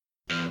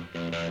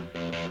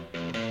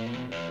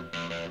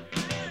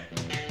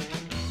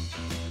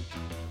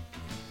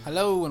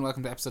Hello and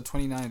welcome to episode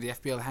 29 of the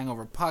FPL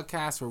Hangover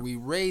podcast, where we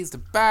raise the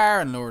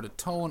bar and lower the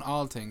tone,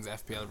 all things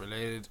FPL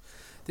related.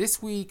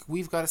 This week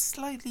we've got a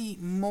slightly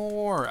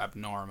more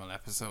abnormal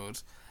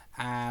episode,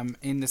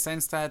 in the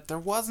sense that there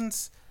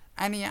wasn't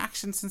any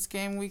action since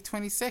game week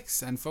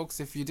 26. And folks,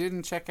 if you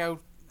didn't check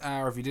out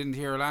or if you didn't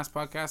hear our last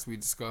podcast, we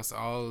discussed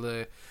all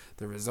the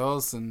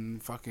results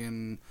and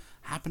fucking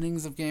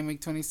happenings of game week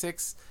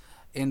 26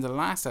 in the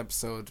last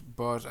episode.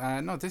 But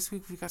no, this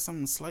week we've got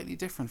something slightly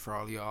different for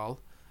all y'all.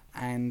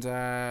 And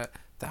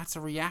that's a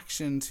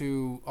reaction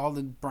to all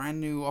the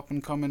brand new up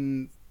and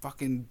coming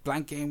fucking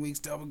blank game weeks,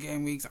 double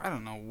game weeks. I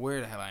don't know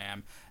where the hell I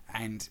am.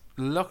 And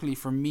luckily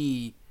for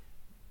me,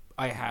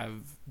 I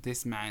have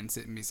this man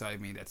sitting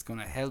beside me that's going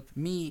to help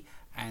me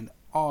and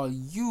all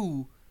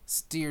you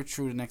steer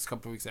through the next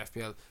couple of weeks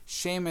FPL.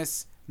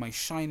 Seamus, my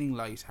shining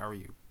light, how are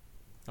you?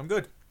 I'm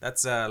good.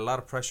 That's a lot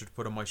of pressure to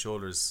put on my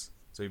shoulders.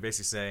 So you're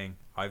basically saying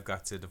I've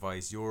got to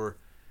devise your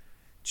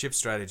chip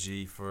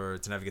strategy to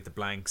navigate the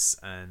blanks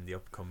and the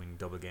upcoming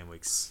double game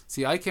weeks.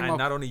 See, I came up,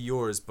 not only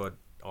yours but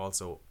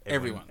also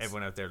everyone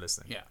out there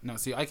listening. Yeah, no.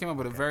 See, I came up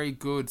with a very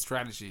good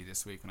strategy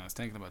this week when I was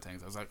thinking about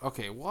things. I was like,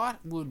 okay,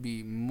 what would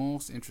be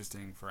most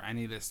interesting for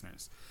any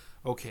listeners?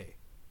 Okay,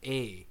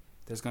 A,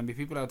 there's going to be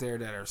people out there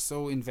that are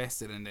so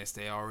invested in this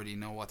they already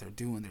know what they're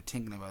doing, they're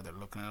thinking about it, they're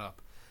looking it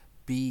up.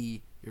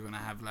 B, you're going to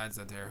have lads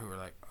out there who are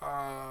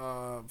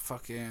like,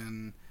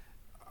 fucking,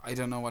 I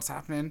don't know what's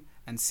happening.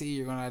 And C,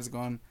 you're going to have lads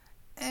going,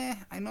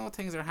 I know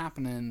things are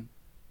happening,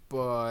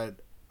 but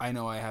I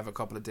know I have a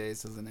couple of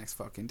days till the next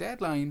fucking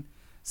deadline,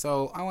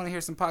 so I want to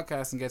hear some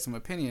podcasts and get some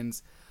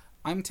opinions.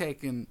 I'm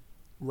taking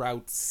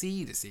Route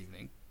C this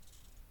evening,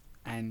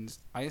 and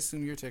I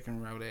assume you're taking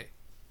Route A.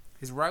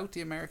 Is Route the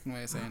American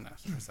way of saying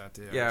that? Or is that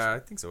the Irish? I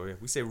think so, yeah.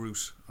 We say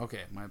route. Okay,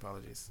 my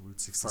apologies. Route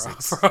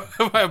 66.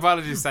 My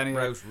apologies, standing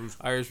route.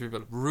 Irish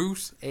people.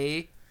 Route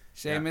A,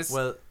 Seamus. Yeah.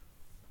 Well,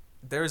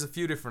 there's a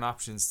few different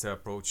options to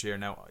approach here.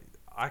 Now,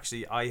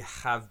 actually, I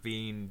have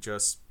been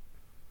just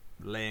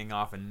laying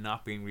off and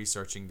not been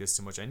researching this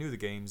too much. I knew the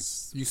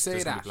games. You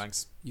say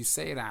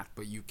that,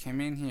 but you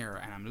came in here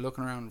and I'm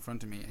looking around in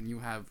front of me and you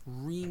have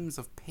reams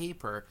of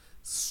paper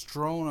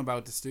strewn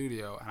about the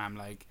studio and I'm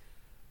like,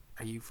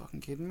 are you fucking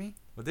kidding me?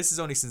 Well, this is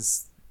only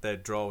since the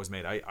draw was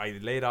made. I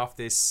laid off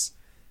this,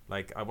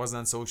 like I wasn't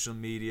on social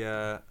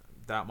media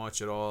that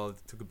much at all.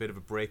 Took a bit of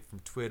a break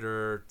from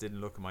Twitter.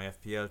 Didn't look at my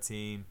FPL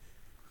team.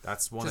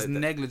 That's one. Just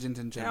negligent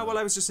in general. Yeah, well,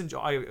 I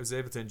was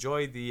able to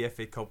enjoy the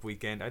FA Cup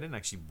weekend. I didn't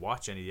actually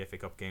watch any of the FA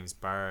Cup games,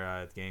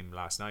 bar the game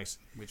last night,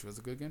 which was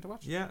a good game to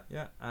watch. Yeah,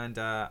 and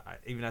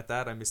even at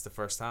that, I missed the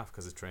first half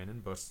because of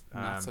training. But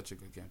not such a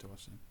good game to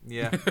watch then.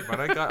 Yeah, but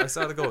I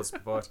saw the goals.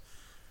 But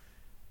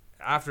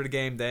after the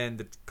game, then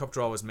the cup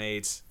draw was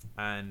made,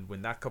 and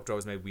when that cup draw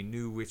was made, we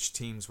knew which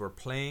teams were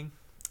playing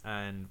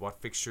and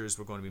what fixtures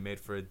were going to be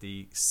made for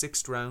the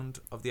 6th round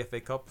of the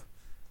FA Cup.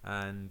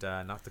 And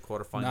not the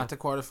quarterfinals. Not the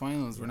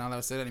quarterfinals. We're not allowed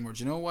to say that anymore.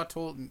 Do you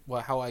know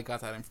how I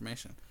got that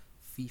information?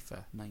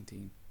 FIFA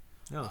 19.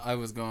 No. I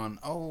was going,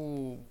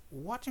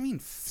 what do you mean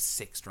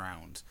 6th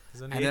round?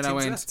 And then I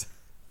went, left.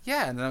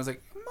 Yeah, and then I was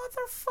like,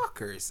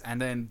 motherfuckers.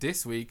 And then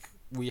this week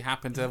we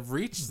happened to have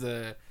reached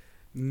the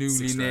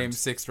newly named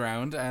 6th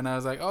round, and I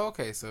was like,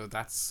 okay, so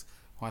that's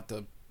what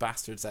the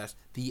bastards at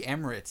the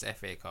Emirates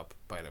FA Cup,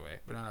 by the way.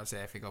 We're not allowed to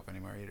say FA Cup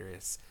anymore either.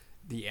 It's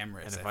the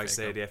Emirates. And if FA I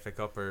say Cup. the FA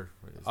Cup,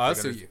 I'll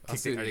sue you. Are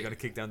you going to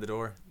kick down the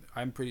door?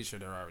 I'm pretty sure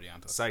they're already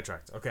on to us.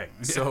 Sidetracked. Okay,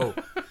 so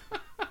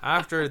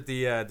after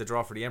the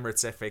draw for the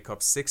Emirates FA Cup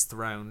 6th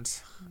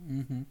round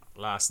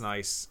last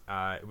night,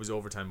 it was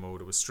overtime mode.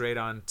 It was straight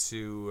on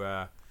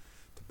to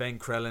Ben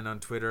Crellin on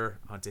Twitter,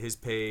 onto his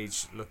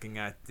page, looking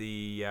at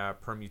the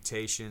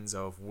permutations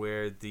of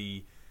where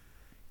the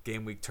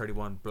game week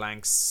 31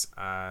 blanks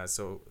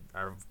so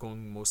are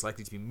going most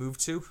likely to be moved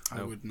to.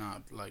 I would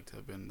not like to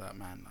have been that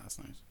man last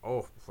night.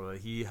 Oh, well,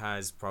 he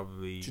has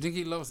probably... Do you think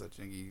he loves it?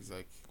 Do you think he's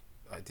like,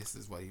 this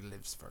is what he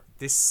lives for?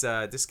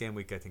 This game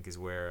week, I think, is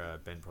where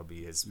Ben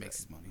probably makes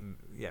his money.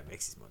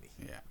 Makes his money.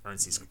 Yeah,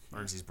 earns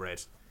his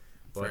bread.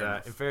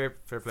 But fair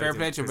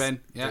play to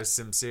Ben. Yeah, there's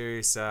some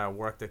serious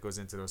work that goes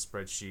into those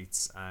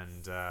spreadsheets,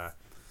 and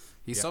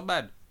he's so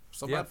bad.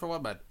 So bad for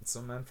one man.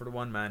 Some man for the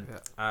one man.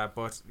 Yeah.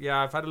 But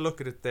yeah, I've had a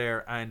look at it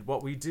there, and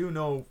what we do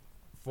know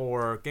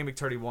for Game Week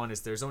 31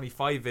 is there's only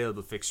 5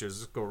 available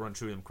fixtures. Let's go run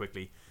through them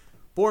quickly.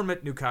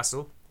 Bournemouth,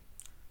 Newcastle.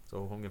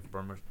 So home game for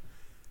Bournemouth.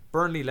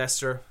 Burnley,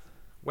 Leicester.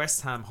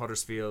 West Ham,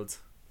 Huddersfield.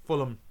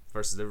 Fulham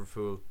versus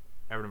Liverpool.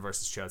 Everton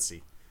versus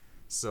Chelsea.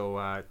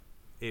 So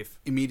if...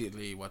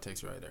 Immediately, what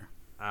takes you right there?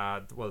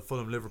 Well,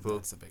 Fulham,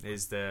 Liverpool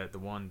is the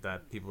one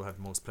that people have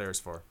the most players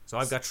for. So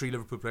I've got 3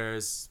 Liverpool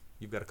players.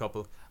 You've got a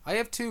couple. I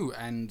have 2,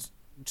 and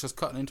just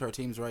cutting into our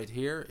teams right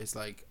here is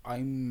like,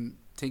 I'm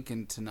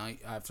thinking tonight,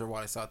 after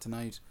what I saw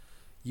tonight,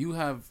 you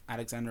have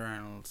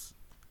Alexander-Arnold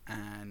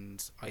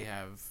and I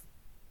have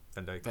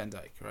Van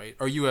Dijk, right?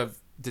 Or you have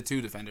the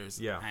two defenders.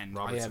 Yeah, and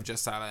Robertson. I have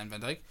just Salah and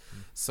Van Dijk.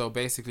 So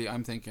basically,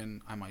 I'm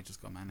thinking I might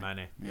just go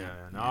Mane.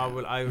 No,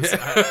 well,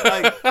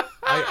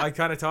 I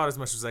kind of thought as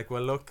much. As like,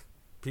 well, look,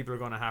 people are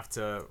going to have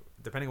to,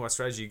 depending on what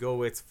strategy you go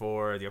with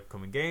for the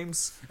upcoming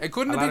games. It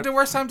couldn't have been the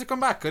worst time to come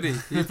back, could he?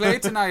 He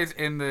played tonight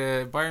in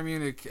the Bayern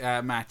Munich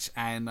match,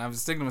 and I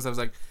was thinking to myself, I was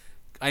like,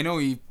 I know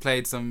he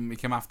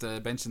came off the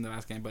bench in the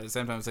last game, but at the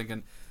same time I was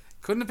thinking,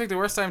 couldn't have picked the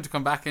worst time to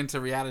come back into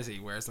reality,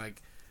 where it's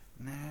like,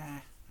 nah,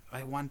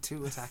 I want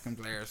two attacking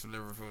players from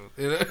Liverpool.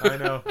 I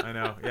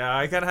know. Yeah,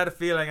 I kind of had a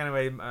feeling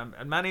anyway.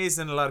 And Mane is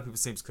in a lot of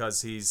people's teams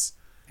because he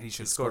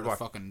should score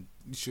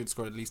he should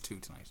score at least two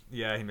tonight.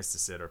 Yeah, he missed a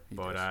sitter.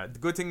 But the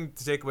good thing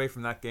to take away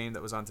from that game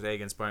that was on today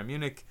against Bayern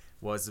Munich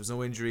was there was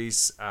no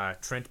injuries.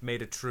 Trent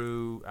made it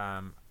through.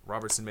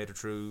 Robertson made it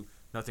through.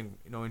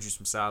 No injuries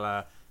from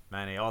Salah.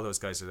 Mane, all those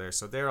guys are there,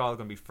 so they're all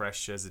going to be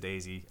fresh as a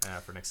daisy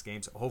for next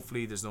game. So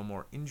hopefully there's no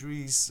more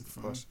injuries.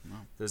 But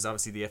there's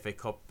obviously the FA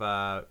Cup.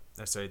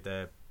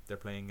 They're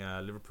playing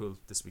Liverpool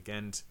this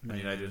weekend. Man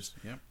United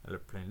are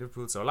playing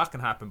Liverpool, so a lot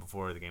can happen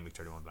before the game week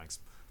 31 blanks.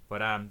 But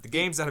the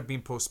games that have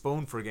been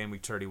postponed for game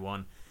week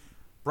 31,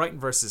 Brighton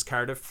versus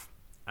Cardiff,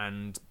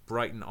 and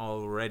Brighton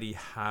already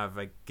have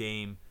a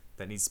game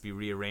that needs to be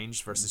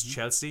rearranged versus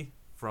Chelsea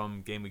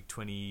from game week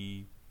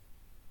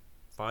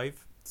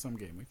 25. Some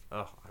game week.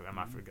 Oh, I'm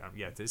after.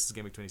 Yeah, this is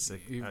game week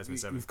 26.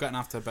 We've gotten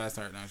off to a bad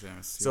start now,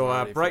 James.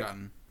 So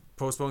Brighton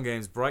postponed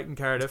games: Brighton,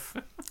 Cardiff,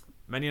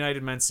 Man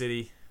United, Man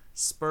City,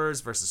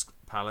 Spurs versus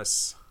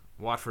Palace,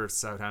 Watford,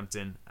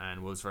 Southampton,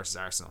 and Wolves versus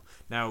Arsenal.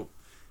 Now,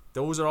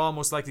 those are all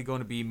most likely going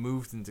to be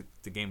moved into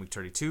the game week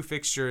 32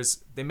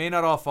 fixtures. They may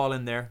not all fall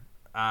in there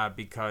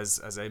because,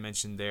 as I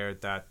mentioned there,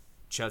 that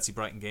Chelsea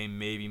Brighton game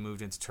may be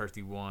moved into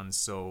 31.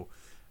 So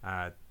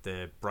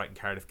the Brighton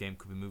Cardiff game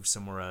could be moved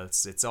somewhere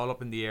else. It's all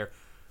up in the air.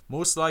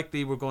 Most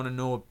likely, we're going to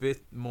know a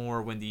bit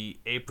more when the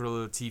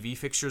April TV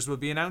fixtures will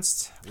be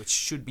announced, which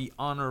should be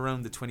on or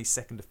around the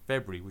 22nd of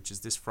February, which is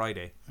this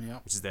Friday,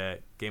 which is the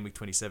Game Week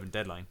 27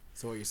 deadline.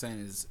 So what you're saying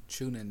is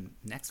tune in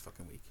next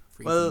fucking week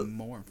for even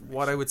more information.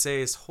 What I would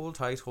say is hold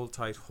tight. You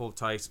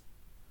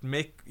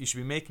should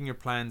be making your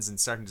plans and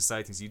starting to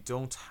decide things. You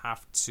don't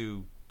have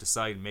to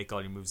decide and make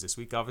all your moves this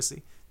week,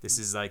 obviously. This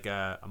is like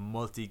a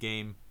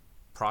multi-game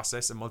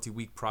process, a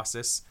multi-week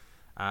process.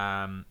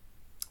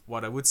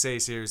 What I would say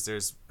is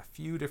there's a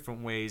few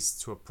different ways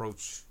to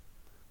approach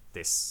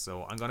this.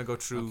 So I'm going to go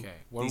through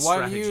these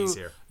strategies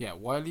here. Yeah,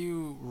 while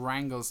you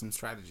wrangle some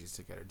strategies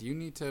together, do you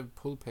need to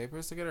pull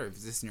papers together, or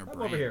is this in your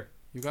brain? Over here.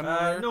 You got it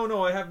over here?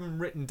 No, I have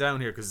them written down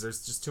here because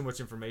there's just too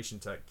much information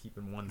to keep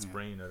in one's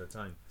brain at a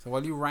time. So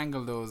while you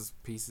wrangle those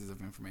pieces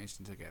of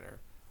information together,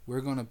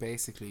 we're going to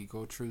basically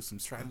go through some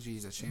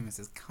strategies that Seamus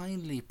has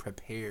kindly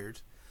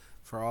prepared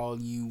for all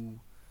you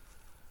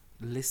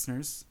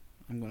listeners.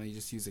 I'm going to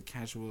just use a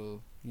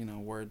casual,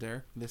 word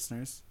there,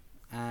 listeners.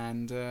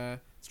 And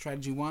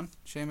strategy 1,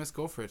 Seamus,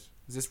 go for it.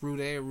 Is this route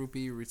A or route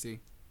B or route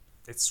C?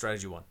 It's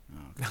strategy 1. Oh,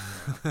 okay.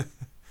 Damn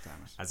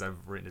it. As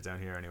I've written it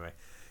down here anyway.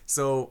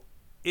 So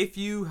if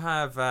you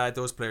have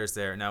those players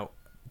there, now,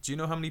 do you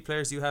know how many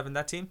players you have in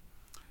that team?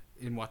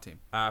 In what team?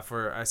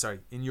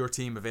 In your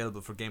team available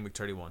for game week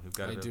 31 who've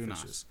got I do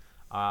fixtures.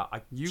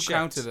 You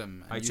counted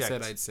them and you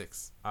said I had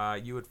 6.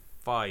 You had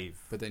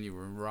 5. But then you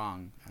were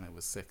wrong and it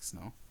was 6,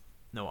 no?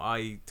 No,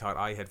 I thought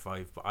I had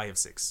 5, but I have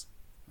 6.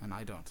 And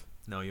I don't.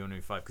 No, you only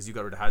have 5 because you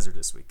got rid of Hazard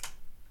this week.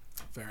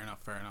 Fair enough.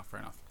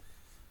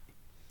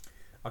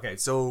 Okay,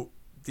 so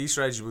these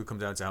strategies will come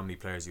down to how many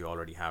players you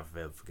already have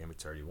available for game week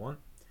 31.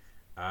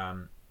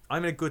 I'm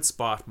in a good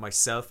spot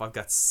myself. I've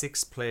got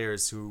 6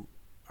 players who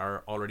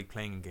are already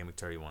playing in game week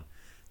 31.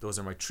 Those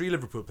are my 3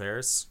 Liverpool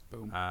players.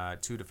 Boom.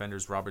 2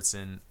 defenders,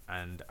 Robertson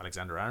and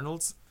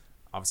Alexander-Arnold.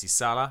 Obviously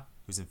Salah,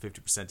 who's in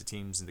 50% of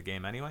teams in the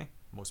game anyway.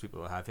 Most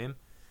people will have him.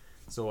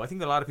 So I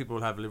think a lot of people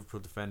will have a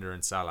Liverpool defender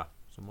and Salah.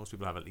 So most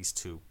people have at least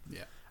 2.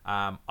 Yeah.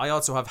 I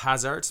also have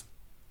Hazard,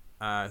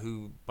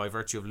 who by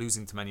virtue of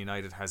losing to Man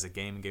United has a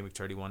game in game week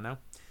 31 now.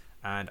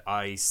 And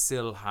I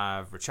still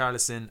have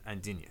Richarlison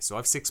and Digne. So I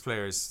have 6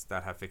 players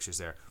that have fixtures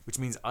there, which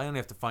means I only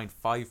have to find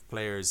 5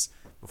 players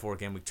before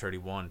game week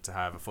 31 to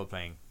have a full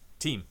playing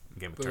team in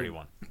game week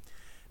 31.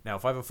 Now,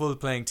 if I have a full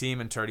playing team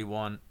in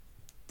 31,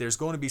 there's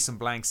going to be some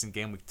blanks in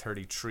game week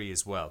 33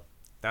 as well.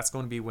 That's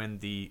going to be when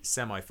the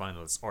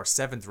semi-finals, or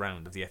 7th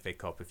round of the FA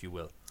Cup, if you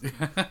will,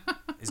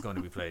 is going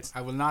to be played.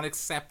 I will not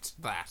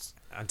accept that.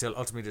 Until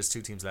ultimately there's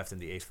 2 teams left in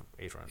the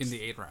 8th round. In the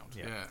 8th round,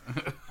 yeah.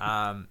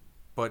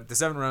 But the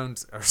 7th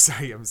round, or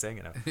sorry, I'm saying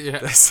it now. Yeah.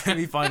 The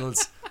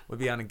semi-finals will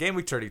be on in game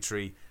week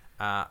 33.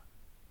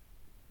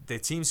 The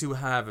teams who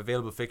have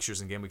available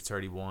fixtures in game week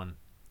 31,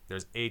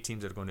 there's 8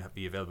 teams that are going to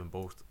be available in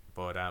both,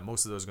 but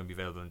most of those are going to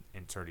be available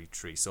in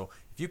 33. So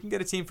if you can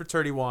get a team for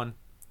 31,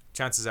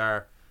 chances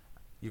are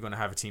you're going to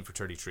have a team for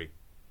 33.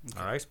 Okay.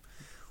 All right?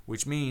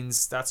 Which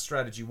means that's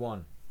strategy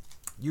 1.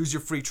 Use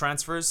your free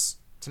transfers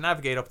to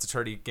navigate up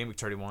to game week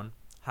 31.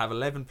 Have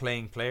 11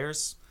 playing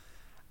players.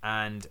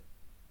 And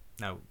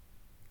now,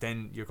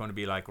 then you're going to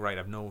be like, right, I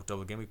have no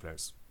double game week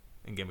players.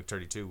 in Game Week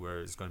 32, where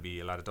there's going to be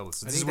a lot of doubles.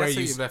 So I this think is where that's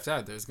what you've left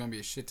out. There's going to be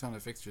a shit ton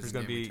of fixtures. there's in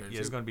going to Game be Week 32.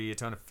 there's going to be a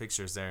ton of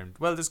fixtures there. And,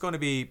 well, there's going to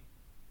be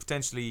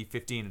potentially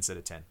 15 instead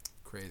of 10.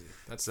 Crazy.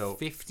 That's So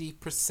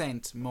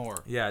 50%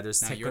 more. Yeah,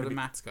 there's Now you're the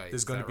maths guy.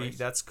 There's going to be right?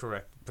 That's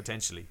correct,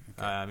 potentially.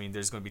 Okay. I mean,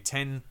 there's going to be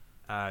 10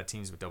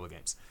 teams with double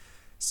games.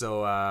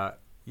 So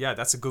yeah,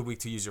 that's a good week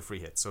to use your free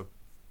hit. So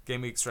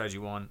game week strategy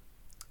 1,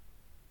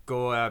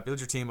 go build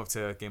your team up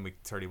to game week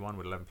 31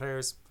 with 11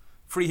 players.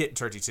 Free hit in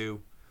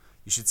 32.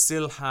 You should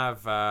still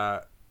have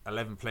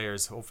 11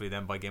 players, hopefully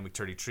then by game week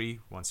 33,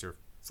 once your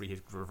free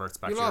hit reverts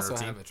back You'll to your also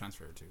team. have a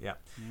transfer or two. Yeah.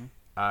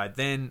 Mm-hmm.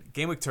 Then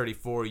game week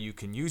 34, you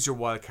can use your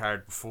wild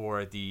card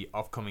before the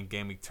upcoming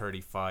game week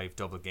 35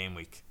 double game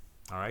week.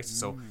 Alright,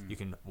 so you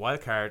can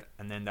wild card,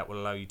 and then that will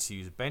allow you to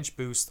use a bench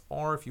boost,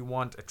 or if you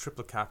want a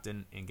triple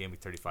captain in game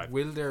week 35.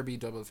 Will there be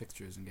double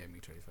fixtures in game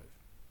week 35?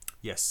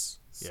 Yes,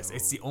 yes, So-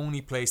 it's the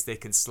only place they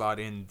can slot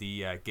in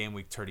the game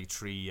week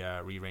 33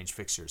 rearrange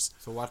fixtures.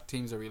 So what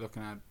teams are we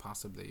looking at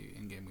possibly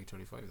in game week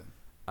 35 then?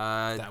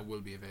 That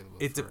will be available.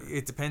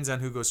 It depends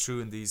on who goes through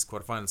in these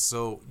quarterfinals.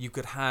 So you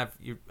could have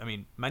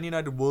Man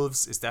United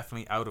Wolves is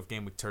definitely out of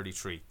game week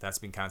 33. That's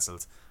been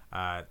cancelled.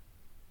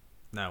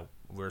 Now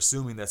we're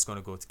assuming that's going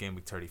to go to game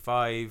week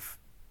 35.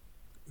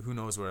 Who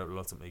knows where it will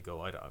ultimately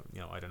go? I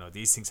don't know.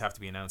 These things have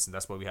to be announced, and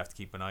that's why we have to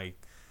keep an eye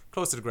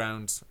close to the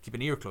ground, keep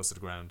an ear close to the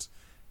ground,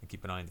 and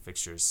keep an eye on the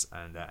fixtures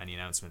and any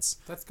announcements.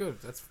 That's good.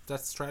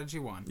 That's strategy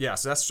 1. Yeah,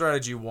 so that's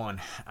strategy 1.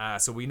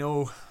 So we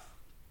know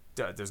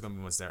there's going to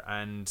be ones there,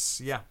 and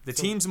yeah, the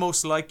teams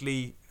most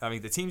likely. I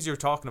mean, the teams you're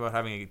talking about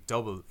having a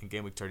double in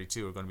game week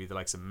 32 are going to be the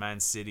likes of Man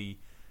City,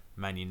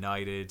 Man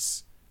United,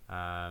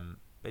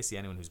 basically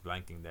anyone who's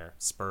blanking there,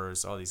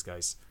 Spurs, all these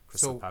guys,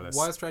 Crystal Palace.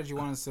 While strategy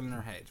 1 is still in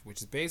our head,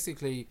 which is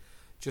basically,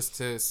 just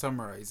to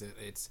summarize it,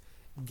 it's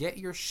get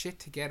your shit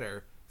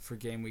together for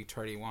game week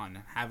 31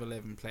 and have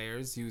 11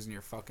 players using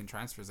your fucking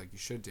transfers like you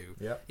should do.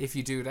 Yep. If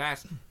you do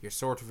that, you're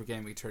sorted for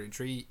game week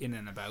 33 in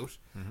and about.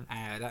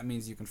 That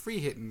means you can free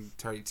hit in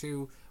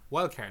 32,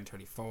 wildcard in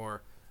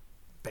 34,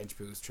 bench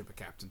boost, triple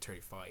captain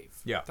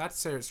 35. Yeah.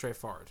 That's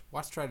straightforward.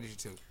 What's strategy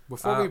 2?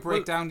 Before we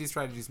break down these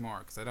strategies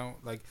more, because I don't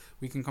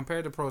we can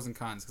compare the pros and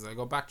cons, because I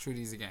go back through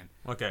these again.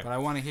 Okay. But I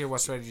want to hear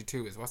what strategy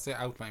 2 is. What's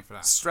the outline for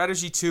that?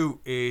 Strategy 2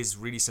 is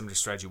really similar to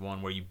strategy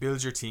 1, where you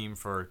build your team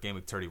for game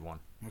week 31.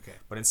 Okay.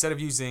 But instead of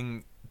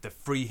using the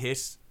free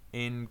hit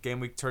in game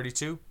week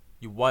 32,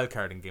 you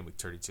wildcard in game week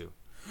 32.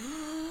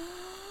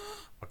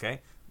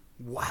 Okay?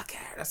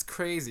 Wildcard. That's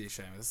crazy,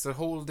 Seamus. It's a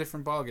whole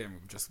different ballgame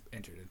we've just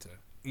entered into.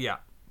 Yeah.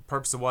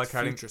 Purpose of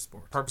wildcarding. Future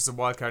sport. Purpose of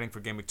wildcarding for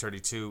game week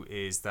 32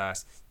 is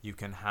that you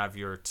can have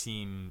your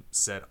team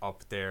set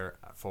up there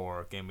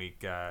for game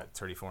week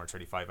 34 and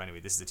 35.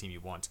 Anyway, this is the team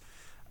you want.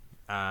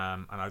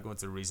 And I'll go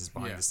into the reasons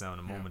behind this now in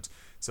a moment.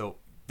 So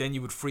then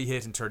you would free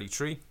hit in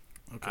 33.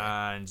 Okay.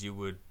 And you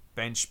would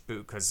bench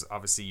boot, because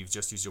obviously you've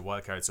just used your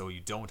wildcard, so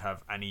you don't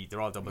have any. They're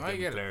all double I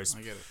game get players. it.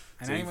 I get it.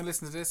 And So anyone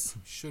listening to this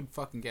should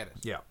fucking get it.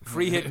 Yeah,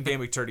 free hit in game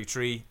week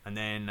 33, and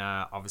then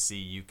obviously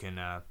you can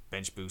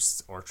bench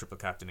boost or triple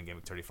captain in game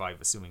week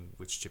 35, assuming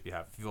which chip you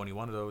have. If you've only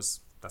one of those,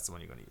 that's the one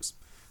you're going to use.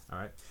 All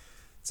right.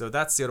 So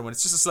that's the other one.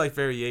 It's just a slight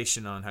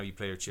variation on how you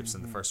play your chips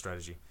in the first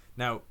strategy.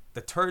 Now,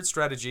 the third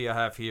strategy I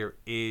have here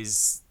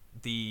is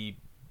the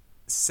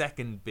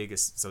second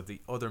biggest, so the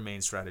other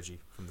main strategy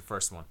from the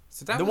first one.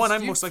 So that the was, one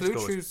I'm you most likely to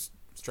flew go through with.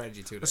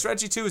 strategy 2. The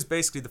strategy 2 is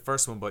basically the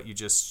first one, but you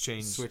just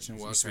change, Switch and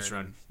you wildcard switch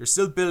around. and- You're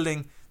still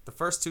building the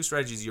first 2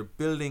 strategies. You're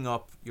building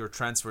up your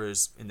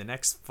transfers in the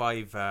next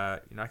 5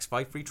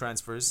 free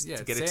transfers Yeah,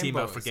 to get a same team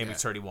out for bonus, game yeah. week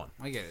 31.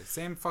 I get it.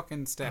 Same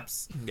fucking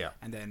steps. Yeah.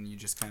 And then you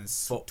just kind of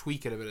But-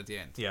 tweak it a bit at the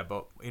end. Yeah,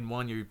 but in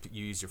one you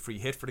use your free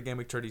hit for the game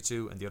week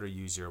 32, and the other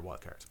you use your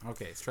wildcard.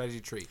 Okay, strategy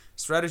 3.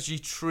 Strategy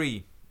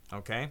 3,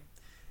 okay,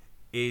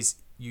 is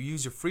you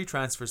use your free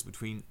transfers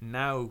between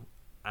now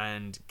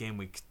and game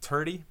week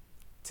 30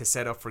 to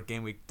set up for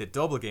the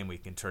double game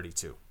week in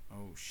 32.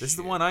 Oh, shit. This is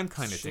the one I'm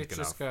kind of Shit thinking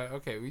just of.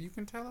 okay, well, you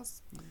can tell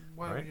us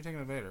why Alright. you're taking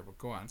it later, but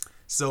go on.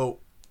 So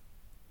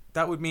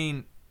that would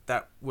mean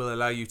that will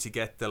allow you to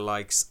get the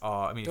likes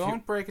of, I mean,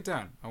 Don't break it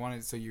down. I want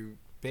it so you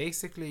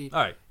basically...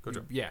 all right, go you-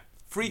 through. yeah.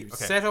 Free, You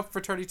okay. set up for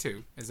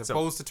 32 as So,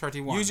 opposed to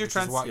 31, use your which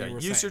is what you were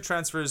use saying. your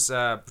transfers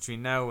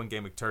between now and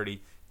game week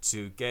 30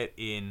 to get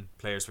in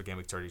players for game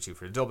week 32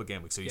 for the double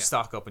game week. So you Yeah.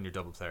 stock up on your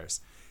double players.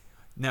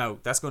 Now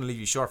that's going to leave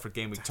you short for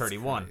game week That's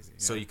 31. crazy,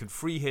 So yeah. you can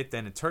free hit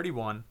then in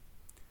 31.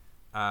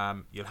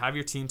 You'll have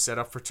your team set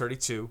up for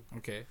 32.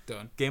 Okay,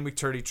 done. Game week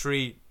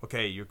 33.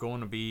 Okay, you're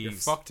going to be You're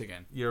fucked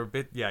again. You're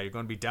you're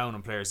going to be down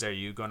on players there.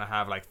 You're going to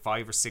have like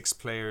 5 or 6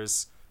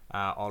 players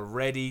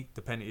already,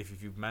 depending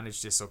if you've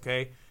managed this.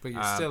 Okay, But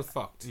you're still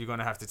fucked. you're going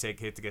to have to take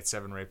a hit to get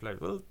 7 or 8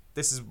 players. Well,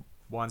 this is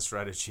one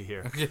strategy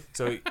here. Okay.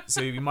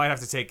 So you might have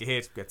to take a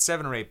hit, get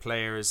 7 or 8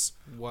 players,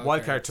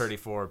 wildcard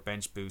 34,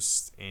 bench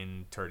boost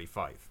in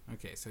 35.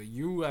 Okay, so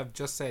you have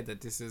just said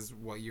that this is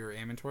what you're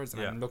aiming towards,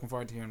 and Yeah. I'm looking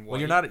forward to hearing why.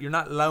 Well, you're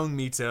not allowing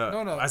me to,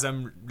 No. as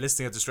I'm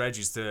listing out the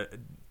strategies, to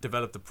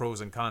develop the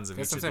pros and cons of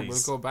That's each what of I'm saying.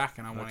 these. We'll go back,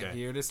 and I want to Okay.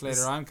 hear this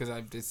later on, because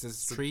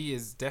this tree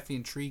is definitely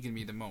intriguing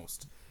me the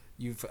most.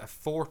 You've a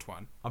fourth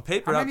one. On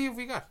paper, how many have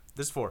we got?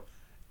 There's 4.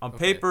 On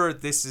Okay. paper,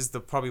 this is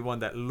probably one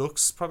that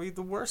looks probably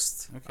the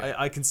worst. Okay.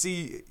 I can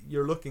see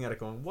you're looking at it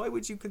going, why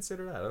would you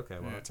consider that? Okay,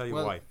 well, I'll tell you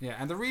why. Yeah,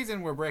 and the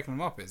reason we're breaking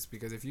them up is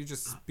because if you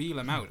just spiel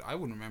them out, I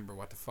wouldn't remember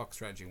what the fuck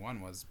strategy 1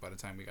 was by the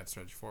time we got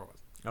strategy 4 was.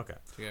 Okay.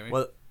 Do you get me?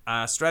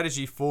 Well,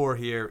 strategy 4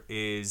 here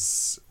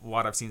is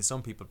what I've seen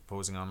some people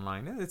proposing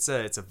online. And it's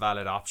a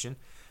valid option.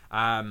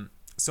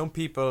 Some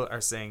people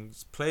are saying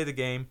just play the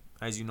game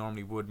as you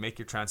normally would. Make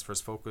your transfers,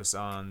 focus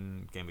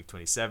on game week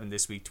 27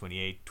 this week,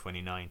 28,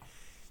 29.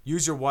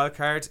 Use your wild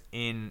card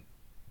in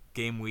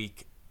game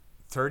week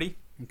 30.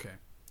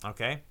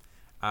 Okay.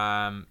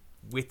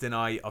 With an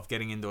eye of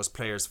getting in those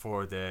players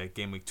for the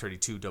game week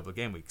 32 double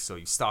game week. So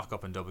you stock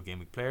up on double game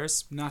week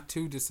players. Not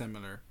too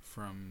dissimilar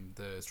from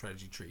the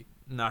strategy tree.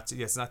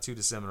 It's not too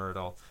dissimilar at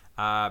all.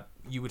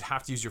 You would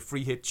have to use your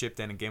free hit chip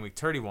then in game week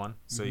 31,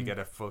 so you get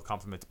a full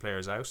complement of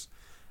players out.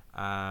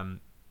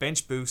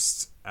 Bench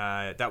boost.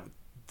 The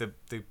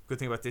good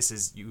thing about this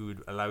is you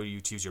would allow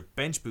you to use your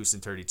bench boost in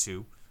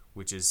 32,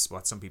 which is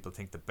what some people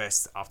think the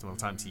best optimal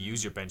time to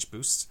use your bench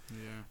boost.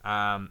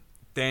 Yeah.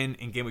 Then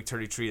in game week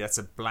 33, that's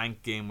a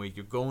blank game week.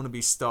 You're going to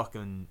be stuck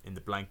in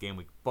the blank game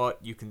week, but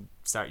you can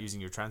start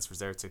using your transfers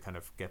there to kind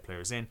of get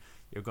players in.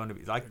 You're going to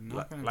be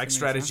like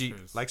strategy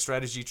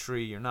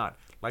 3. You're not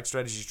like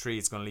strategy 3.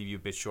 It's going to leave you a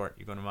bit short.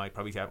 You're going to might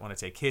probably want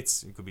to take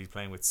hits. You could be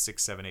playing with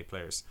 6, 7, 8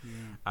 players.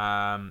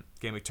 Yeah.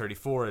 Game week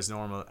 34 is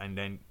normal, and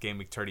then game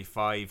week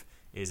 35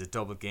 is a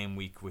double game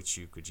week, which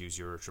you could use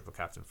your triple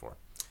captain for.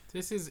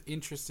 This is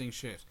interesting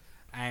shit,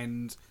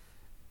 and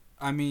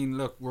I mean,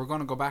 look, we're going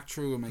to go back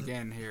through them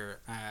again here.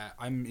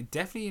 I'm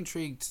definitely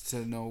intrigued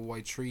to know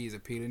why 3 is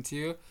appealing to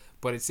you,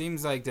 but it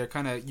seems like they're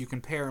kind of, you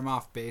can pair them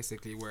off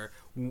basically, where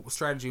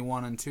strategy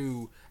 1 and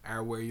 2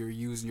 are where you're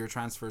using your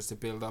transfers to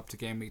build up to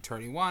game week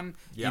 31.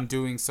 Yep. In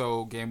doing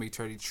so, game week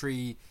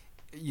 33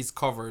 is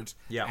covered,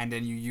 Yep. and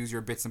then you use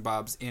your bits and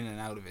bobs in and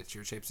out of it,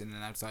 your chips in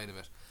and outside of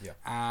it. Yep.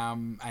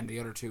 And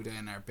the other 2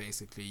 then are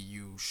basically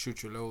you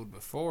shoot your load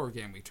before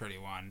game week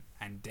 31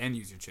 and then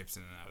use your chips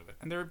in and out of it.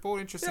 And they're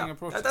both interesting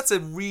approaches. That's a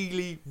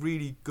really,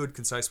 really good,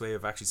 concise way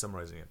of actually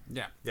summarizing it.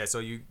 Yeah. So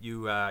you're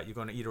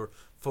going to either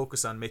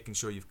focus on making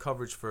sure you've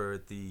coverage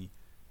for the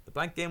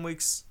blank game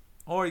weeks,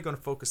 or you're going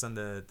to focus on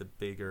the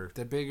bigger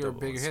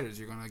ones. hitters.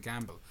 You're going to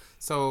gamble.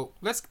 So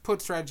let's put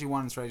strategy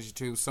 1 and strategy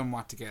 2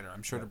 somewhat together.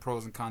 I'm sure the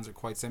pros and cons are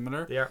quite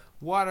similar. They are.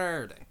 What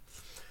are they?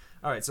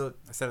 All right. So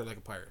I said it like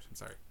a pirate. I'm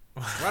sorry.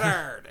 What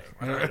are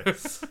they?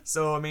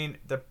 So I mean,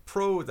 the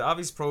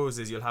obvious pros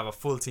is you'll have a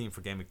full team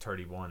for game week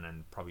 31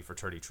 and probably for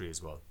 33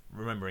 as well.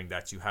 Remembering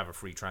that you have a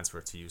free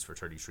transfer to use for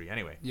 33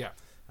 anyway. Yeah.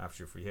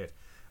 After your free hit.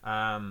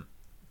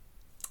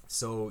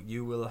 So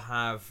you will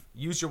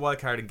use your wild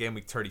card in game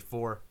week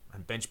 34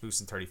 and bench boost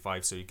in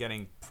 35. So you're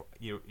getting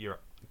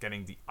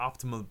the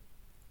optimal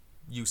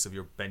use of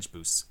your bench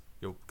boosts,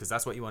 because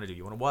that's what you want to do.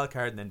 You want a wild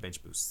card and then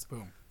bench boosts.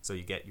 Boom. So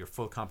you get your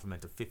full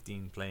complement of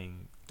 15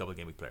 playing double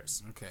game week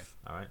players. Okay.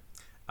 All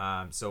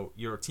right. So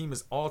your team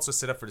is also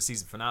set up for the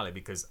season finale,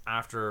 because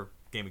after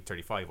game week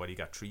 35, you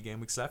got 3 game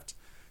weeks left.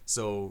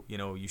 So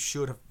you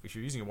should have, if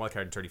you're using a wild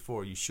card in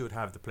 34, you should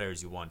have the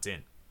players you want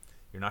in.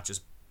 You're not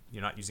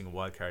using a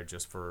wild card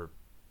just for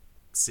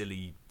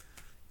silly,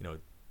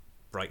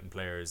 Brighton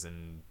players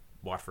and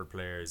Watford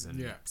players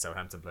and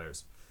Southampton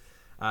players.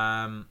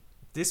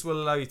 This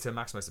will allow you to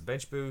maximize the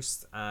bench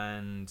boost,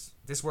 and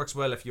this works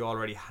well if you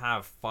already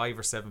have 5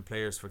 or 7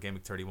 players for game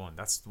week 31.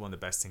 That's one of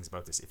the best things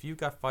about this. If you've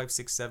got 5,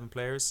 6, 7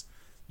 players,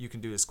 you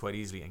can do this quite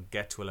easily and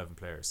get to 11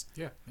 players.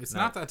 Yeah, it's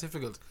not that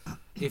difficult.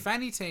 If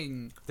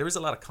anything, there is a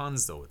lot of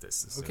cons though with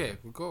this. Okay,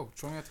 we'll go.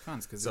 Throw me out the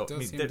cons, because so, it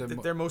does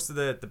seem they're most of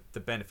the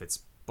benefits,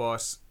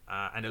 but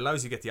and it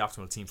allows you to get the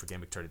optimal team for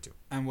game week 32.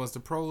 And was the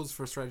pros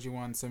for strategy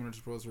 1 similar to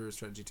the pros for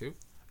strategy 2?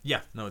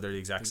 Yeah, no, they're the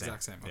exact same.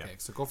 Okay, yeah.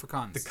 So go for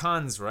cons. The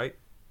cons, right?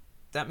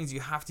 That means you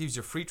have to use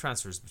your free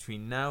transfers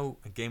between now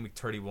and game week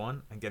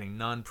 31 and getting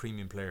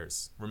non-premium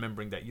players.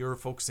 Remembering that you're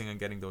focusing on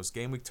getting those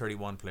game week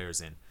 31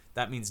 players in.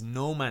 That means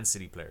no Man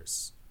City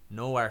players,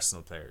 no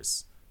Arsenal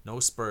players,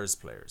 no Spurs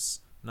players,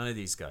 none of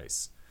these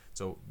guys.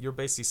 So you're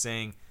basically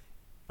saying,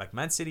 like,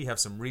 Man City have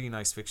some really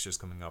nice fixtures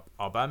coming up.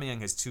 Aubameyang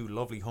has 2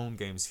 lovely home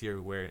games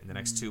here, where in the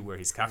next 2 where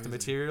he's captain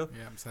material.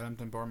 Yeah,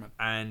 Southampton, Bournemouth.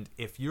 And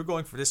if you're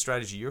going for this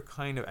strategy, you're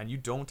and you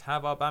don't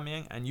have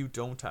Aubameyang, and you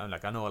don't have,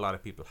 like, I know a lot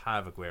of people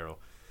have Aguero,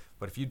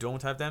 but if you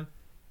don't have them,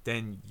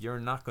 then you're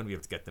not going to be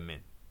able to get them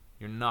in.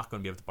 You're not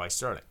going to be able to buy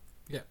Sterling.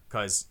 Yeah.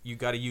 Because you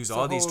got to use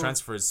all these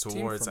transfers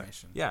towards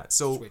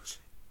so switch.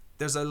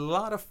 There's a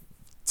lot of,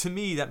 to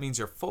me, that means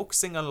you're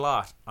focusing a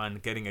lot on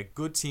getting a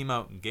good team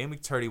out in game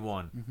week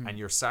 31, and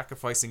you're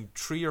sacrificing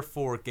 3 or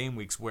 4 game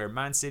weeks where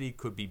Man City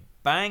could be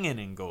banging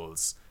in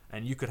goals,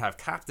 and you could have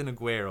Captain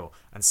Aguero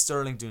and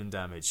Sterling doing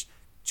damage,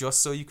 just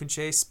so you can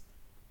chase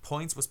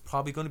points. Was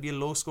probably going to be a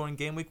low scoring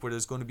game week where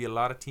there's going to be a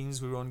lot of teams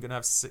who are only going to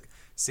have 6,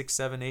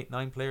 7, 8,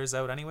 9 players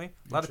out anyway.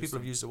 A lot of people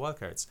have used the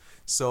wildcards.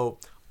 So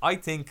I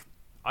think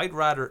I'd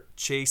rather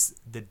chase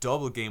the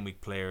double game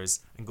week players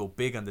and go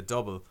big on the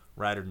double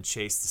rather than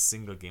chase the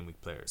single game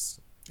week players.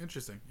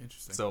 Interesting.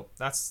 So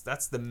that's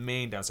the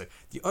main downside.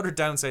 The other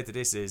downside to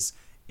this is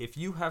if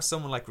you have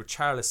someone like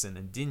Richarlison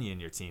and Digne in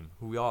your team,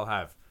 who we all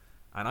have,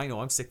 and I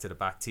know I'm sick to the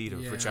back teeth of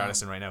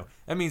Richarlison right now.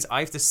 That means I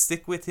have to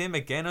stick with him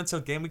again until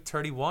game week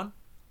 31.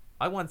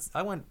 I want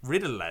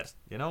Riddle lad,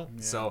 you know.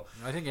 Yeah. So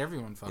I think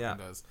everyone fucking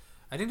does.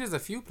 I think there's a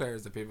few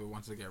players that people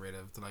wanted to get rid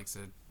of, the likes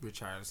of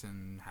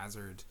Richarlison,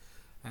 Hazard,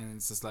 and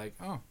it's just like,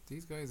 oh,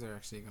 these guys are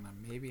actually gonna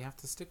maybe have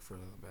to stick for a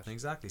little bit.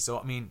 Exactly. So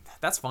I mean,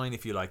 that's fine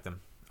if you like them.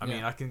 I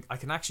mean, I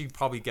can actually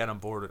probably get on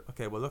board with,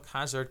 okay, well look,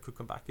 Hazard could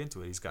come back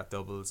into it. He's got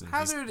doubles. And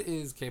Hazard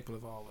is capable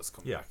of always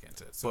coming back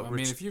into it. So but I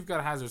mean, if you've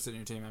got Hazard in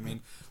your team, I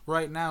mean,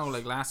 right now,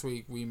 like last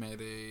week, we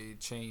made a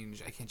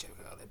change. I can't check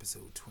out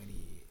episode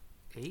 28.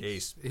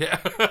 Yeah,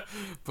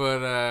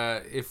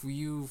 but if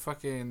you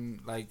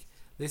fucking like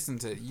listen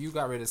to, you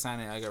got rid of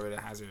Sané, I got rid of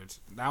Hazard.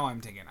 Now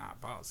I'm thinking,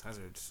 balls,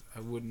 Hazard.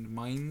 I wouldn't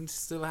mind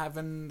still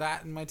having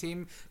that in my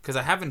team because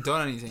I haven't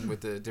done anything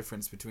with the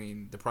difference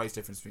between the price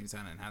difference between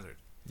Sané and Hazard.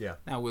 Yeah.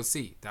 Now we'll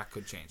see. That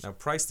could change. Now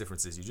price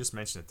differences, you just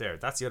mentioned it there.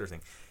 That's the other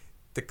thing.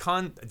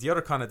 The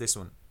other con of this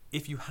one,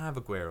 if you have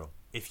Aguero,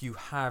 if you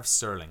have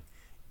Sterling,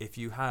 if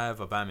you have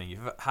Aubameyang, you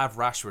have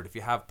Rashford, if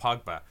you have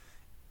Pogba,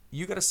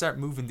 you got to start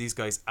moving these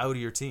guys out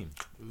of your team.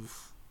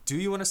 Oof. Do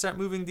you want to start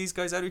moving these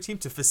guys out of your team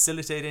to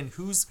facilitate in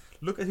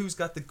look at who's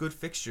got the good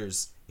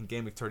fixtures in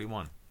game week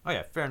 31? Oh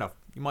yeah, fair enough.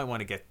 You might want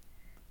to get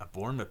a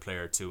Bournemouth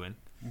player or two in.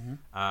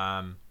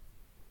 Mm-hmm.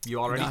 You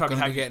already not probably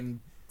gonna have be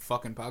getting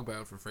fucking Pogba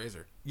out for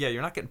Fraser. Yeah,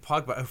 you're not getting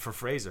Pogba out for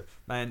Fraser.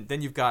 And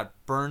then you've got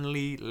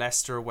Burnley,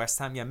 Leicester, West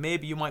Ham. Yeah,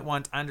 maybe you might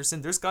want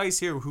Anderson. There's guys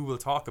here who we'll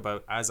talk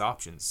about as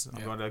options.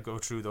 I'm going to go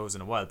through those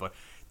in a while, but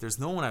there's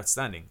no one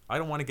outstanding. I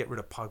don't want to get rid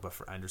of Pogba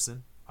for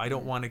Anderson. I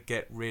don't want to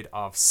get rid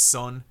of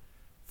Son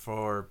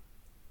for...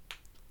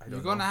 You're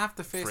going to have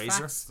to face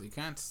Fraser. facts. You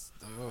can't...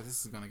 Oh,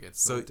 this is going to get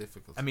so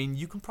difficult. I mean,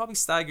 you can probably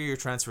stagger your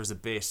transfers a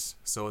bit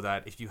so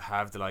that if you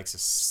have the likes of,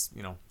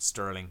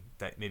 Sterling,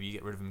 that maybe you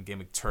get rid of him in game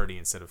week 30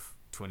 instead of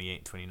 28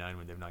 and 29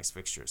 when they have nice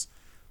fixtures.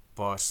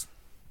 But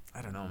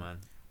I don't know, man.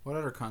 What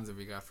other cons have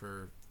we got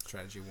for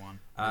strategy 1?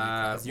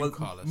 As you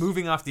call it.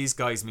 Moving off these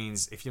guys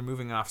means if you're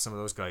moving off some of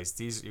those guys,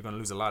 you're going to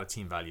lose a lot of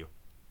team value.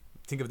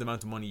 Think of the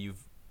amount of money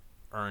you've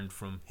earned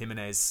from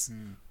Jimenez,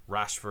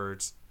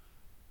 Rashford,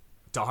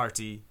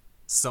 Doherty,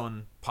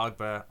 Son,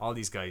 Pogba, all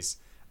these guys.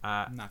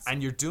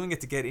 And you're doing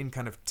it to get in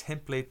kind of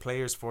template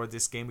players for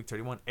this game week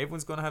 31.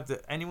 Everyone's going to have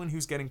anyone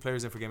who's getting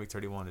players in for game week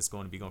 31 is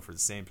going to be going for the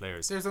same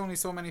players. There's only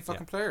so many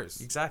fucking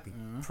players. Exactly.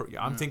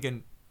 I'm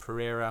thinking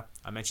Pereira.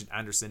 I mentioned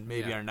Anderson.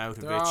 Maybe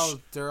Arnautovic.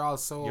 They're all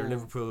so... Your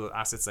Liverpool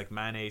assets like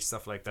Mane,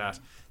 stuff like that.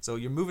 So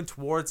you're moving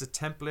towards a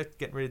template,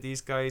 getting rid of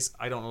these guys.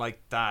 I don't like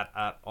that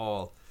at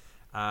all.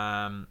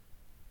 That's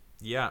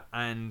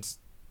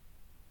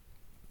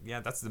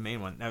the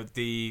main one. Now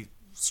the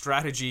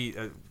strategy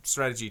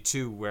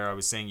 2, where I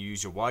was saying you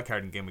use your wild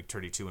card in game week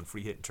 32 and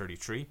free hit in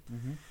 33.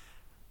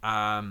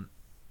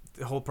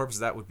 The whole purpose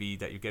of that would be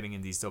that you're getting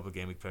in these double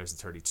game week players in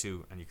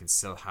 32 and you can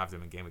still have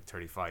them in game week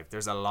 35.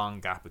 There's a long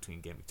gap between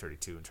game week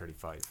 32 and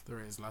 35. There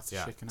is lots of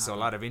shit can happen. So a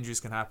lot of injuries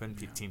can happen.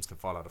 Teams can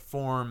fall out of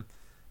form.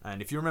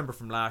 And if you remember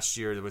from last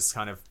year, there was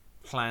kind of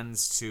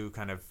plans to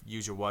kind of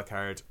use your wild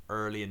card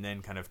early and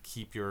then kind of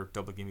keep your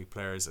double game week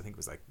players. I think it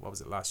was like, what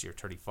was it last year,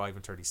 35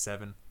 and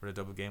 37 for the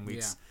double game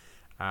weeks.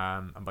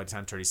 And by the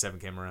time 37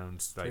 came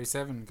around,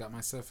 37 got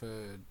myself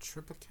a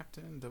triple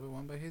captain, double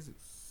one by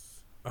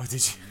Jesus. Oh,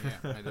 did you?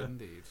 Yeah, I did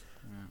indeed.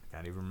 I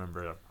can't even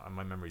remember.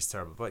 My memory's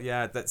terrible. But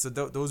yeah, those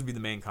would be the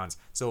main cons.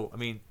 So I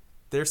mean,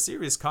 they're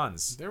serious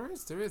cons. There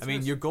is. I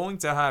mean, you're going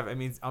to have. I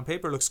mean, on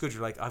paper it looks good.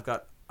 You're like, I've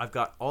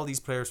got all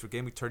these players for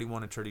game week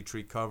 31 and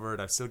 33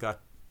 covered. I've still got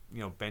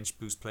bench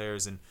boost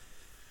players and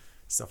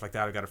stuff like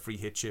that. I got a free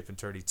hit chip in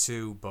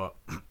 32, but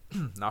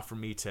not for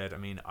me, Ted. I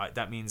mean,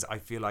 that means I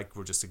feel like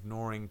we're just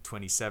ignoring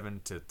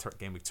 27 to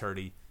game week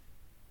 30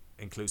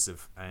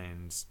 inclusive,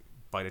 and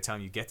by the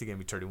time you get to game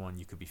week 31,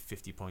 you could be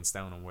 50 points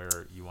down on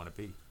where you want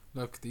to be.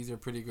 Look, these are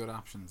pretty good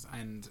options,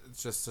 and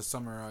just to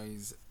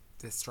summarize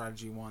the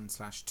strategy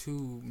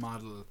 1/2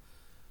 model,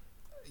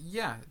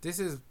 this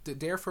is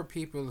there for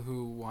people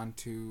who want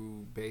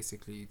to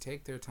basically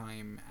take their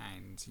time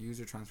and use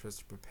their transfers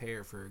to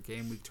prepare for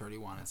game week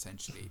 31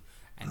 essentially,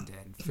 and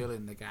then fill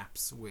in the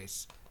gaps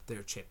with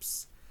their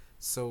chips.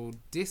 So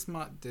this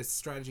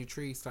strategy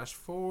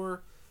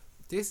 3/4,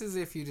 this is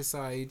if you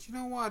decide, you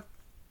know what,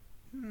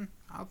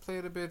 I'll play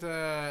it a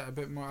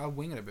bit more. I'll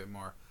wing it a bit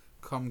more.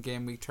 Come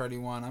game week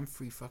 31, I'm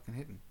free fucking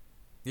hitting.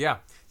 Yeah.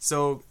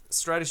 So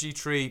strategy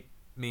 3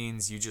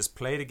 means you just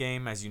play the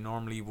game as you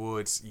normally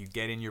would. You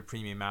get in your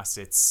premium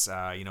assets.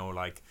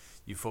 Like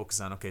you focus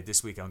on, okay,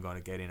 this week I'm going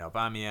to get in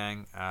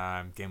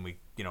Aubameyang. Game week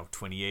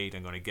 28,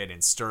 I'm going to get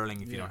in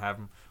Sterling if you don't have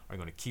him. Or I'm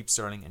going to keep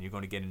Sterling, and you're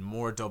going to get in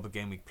more double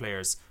game week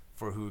players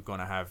for who are going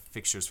to have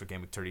fixtures for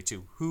game week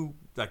 32. Who,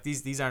 like,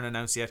 these aren't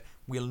announced yet.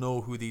 We'll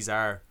know who these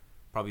are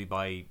probably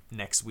by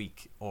next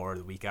week or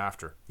the week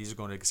after. These are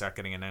going to start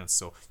getting announced,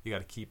 so you got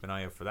to keep an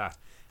eye out for that.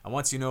 And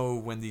once you know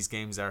when these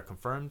games are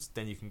confirmed,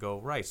 then you can go,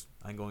 right,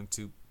 I'm going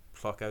to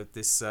pluck out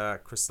this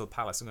Crystal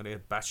Palace. I'm going to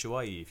get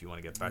Batshuayi if you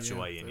want to get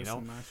Batshuayi in, you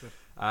know.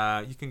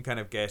 You can kind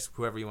of get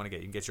whoever you want to get.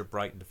 You can get your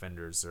Brighton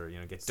defenders or,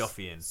 get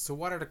Duffy in. So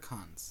what are the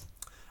cons?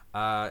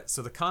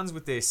 So the cons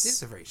with this... This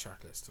is a very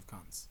short list of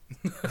cons.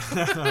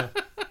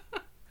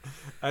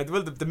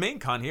 Well, the main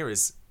con here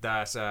is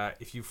that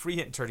if you free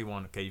hit in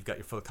 31, okay, you've got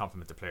your full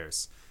complement of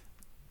players.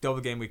 Double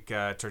game week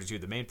 32.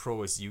 The main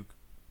pro is you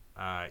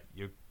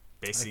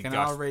basically. I can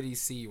already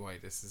see why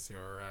this is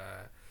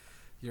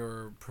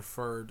your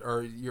preferred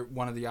or your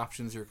one of the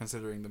options you're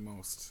considering the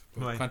most.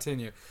 But right.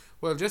 Continue.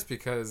 Well, just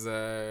because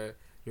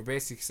you're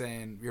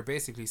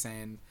basically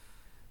saying,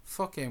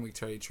 fuck game week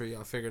 33.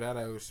 I'll figure that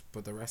out,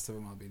 but the rest of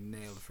them I'll be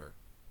nailed for.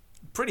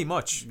 Pretty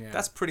much. Yeah.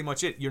 That's pretty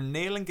much it. You're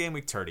nailing game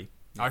week 30.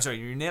 Yeah.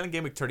 You're nailing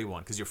game week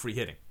 31 because you're free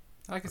hitting.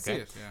 I can see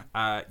it.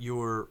 Yeah.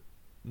 You're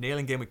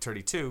nailing game week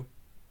 32.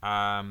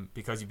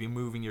 Because you've been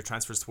moving your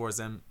transfers towards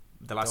them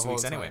the last 2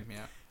 weeks anyway. Time,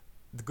 yeah.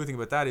 The good thing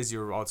about that is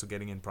you're also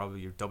getting in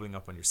you're doubling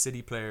up on your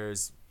City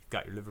players, you've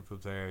got your Liverpool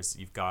players,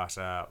 you've got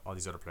all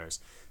these other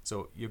players.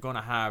 So you're going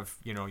to have,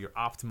 your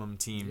optimum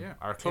team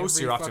or close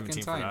to your optimum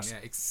team for that. Yeah,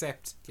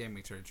 except game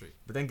week 33.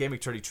 But then game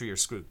week 33 you're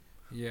screwed.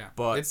 Yeah.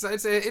 But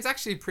it's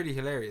actually pretty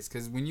hilarious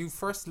because when you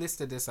first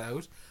listed this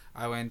out,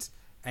 I went...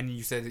 And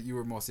you said that you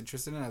were most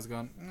interested in it. I was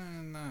going,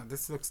 no,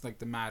 this looks like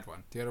the mad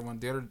one.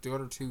 The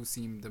other two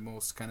seem the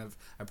most kind of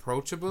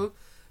approachable.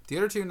 The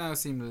other two now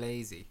seem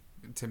lazy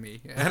to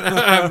me. And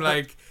I'm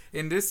like,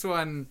 in this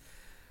one,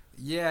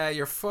 yeah,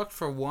 you're fucked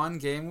for one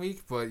game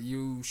week, but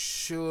you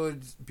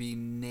should be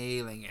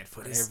nailing it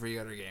for every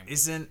other game week.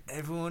 Isn't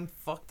everyone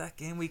fucked that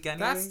game week anyway?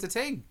 That's the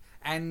thing.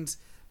 And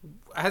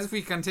as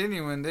we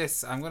continue in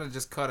this, I'm going to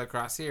just cut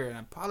across here and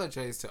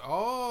apologize to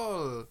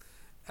all...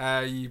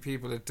 you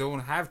people that don't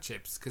have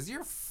chips, because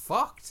you're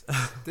fucked.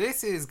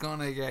 This is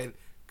gonna get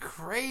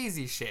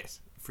crazy shit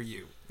for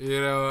you,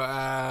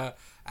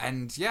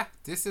 and yeah,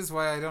 this is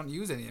why I don't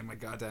use any of my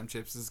goddamn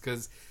chips, is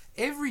because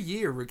every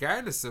year,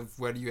 regardless of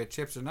whether you had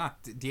chips or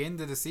not, the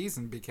end of the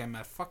season became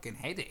a fucking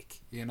headache,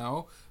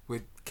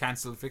 with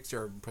cancelled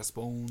fixture,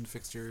 postponed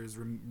fixtures,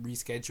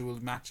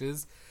 rescheduled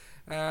matches.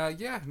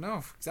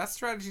 That's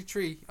strategy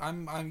tree.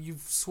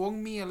 You've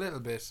swung me a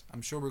little bit.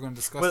 I'm sure we're going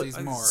to discuss these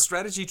more.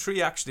 Strategy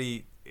tree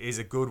actually is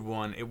a good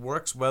one. It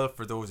works well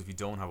for those if you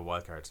don't have a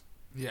wild card.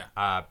 Yeah.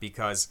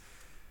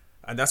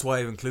 And that's why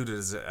I've included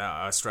as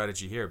a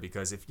strategy here,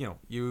 because if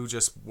you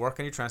just work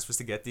on your transfers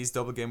to get these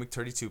double game week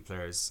 32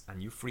 players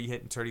and you free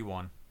hit in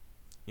 31,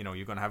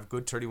 you're going to have a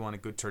good 31, a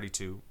good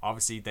 32.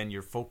 Obviously, then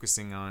you're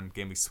focusing on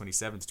game weeks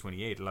 27 to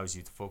 28. It allows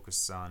you to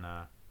focus on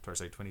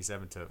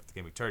 27 to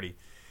game week 30.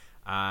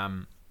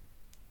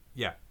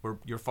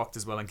 You're fucked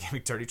as well in game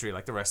week 33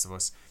 like the rest of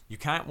us. You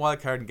can't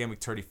wildcard in game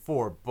week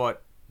 34,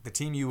 but the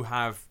team you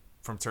have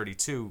from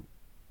 32,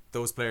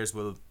 those players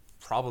will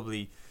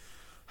probably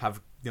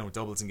have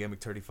doubles in game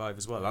week 35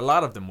 as well. A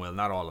lot of them will,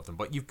 not all of them,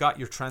 but you've got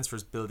your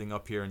transfers building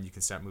up here and you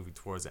can start moving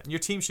towards it, and your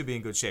team should be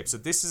in good shape. So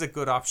this is a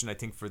good option, I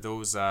think, for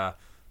those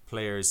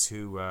players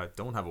who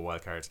don't have a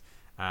wildcard.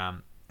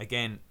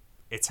 Again,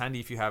 it's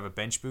handy if you have a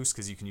bench boost,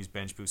 because you can use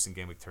bench boost in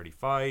game week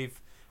 35,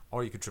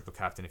 or you could triple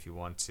captain if you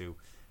want to.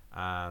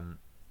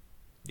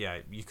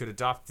 You could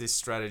adopt this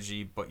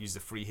strategy but use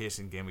the free hit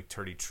in game week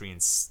 33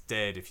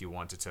 instead if you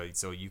wanted to.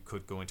 So you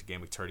could go into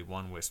game week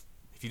 31 with,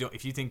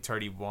 if you think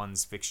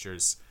 31's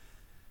fixtures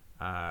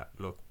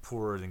look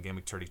poorer than game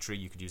week 33,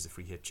 you could use the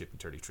free hit chip in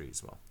 33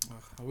 as well.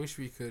 I wish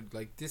we could,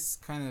 this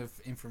kind of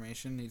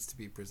information needs to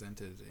be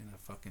presented in a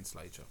fucking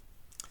slideshow.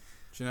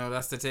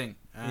 That's the thing.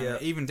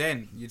 Even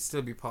then, you'd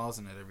still be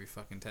pausing it every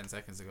fucking 10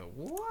 seconds to go,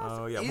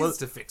 what is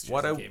the fixtures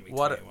in game week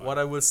 21? What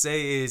I will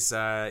say is,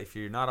 if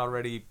you're not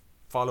already,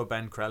 follow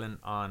Ben Krellin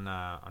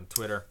on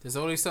Twitter. There's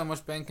only so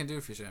much Ben can do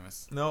for you,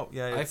 Seamus. No,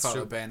 yeah, I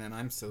follow Ben and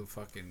I'm still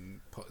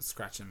fucking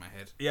scratching my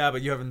head. Yeah,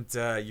 but you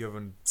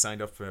haven't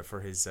signed up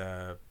for his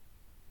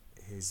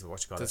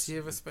what you call it. Does he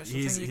have a special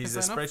He's thing you he's can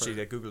a sign up spreadsheet,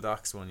 for? a Google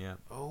Docs one, yeah.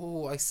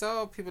 Oh, I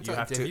saw people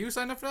talking. Have you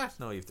signed up for that?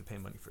 No, you have to pay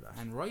money for that.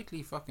 And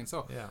rightly fucking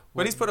so. Yeah.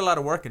 But he's put a lot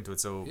of work into it,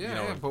 so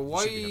but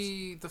why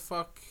the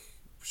fuck?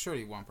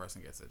 Surely one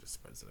person gets it, just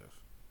spreads it out.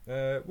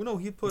 Well, no,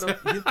 he'll put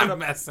up.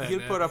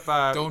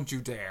 Don't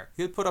you dare.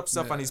 He'll put up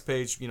stuff on his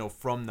page,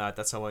 from that.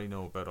 That's how I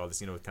know about all this,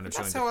 kind of That's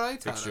showing how I the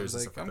thought. pictures. I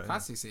was like, I'm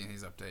constantly seeing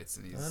his updates,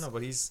 and I don't know,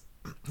 but he's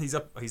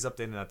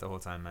updating that the whole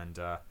time, and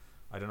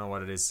I don't know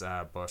what it is,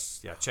 but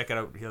yeah, check it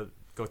out. He'll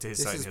go to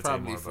his site. This is and he'll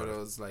probably tell you more for about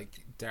those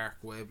dark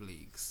web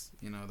leagues,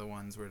 the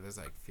ones where there's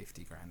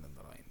 50 grand on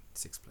the line,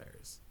 6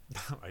 players.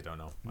 I don't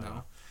know.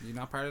 No, you're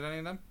not part of any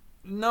of them.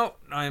 No,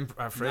 I'm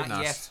afraid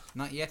not.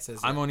 Not yet. Says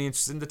I'm only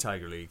interested in the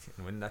Tiger League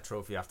and winning that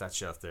trophy off that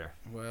shelf there.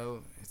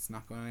 Well, it's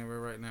not going anywhere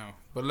right now.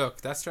 But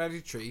look, that's strategy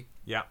 3.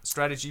 Yeah,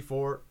 strategy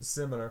 4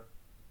 similar.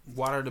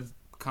 What are the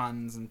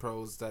cons and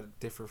pros that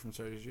differ from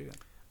strategy 3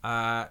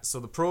 then?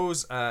 So the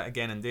pros,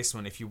 again, in this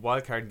one, if you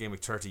wildcard in game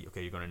week 30,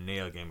 okay, you're going to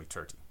nail game week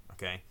 30.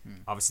 Okay,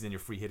 obviously then you're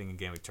free hitting in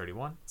game week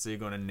 31, so you're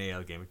going to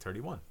nail game week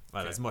 31.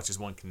 Well, as much as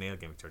one can nail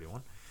game week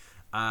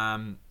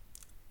 31.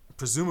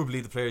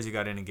 Presumably the players you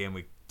got in game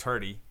week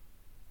 30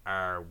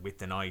 are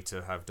with an eye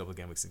to have double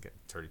game weeks in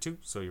 32.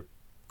 So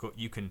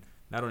you can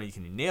not only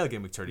can you nail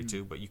game week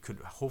 32, but you could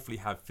hopefully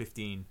have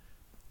 15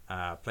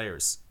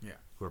 players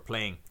who are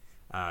playing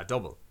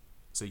double.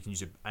 So you can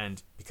use it,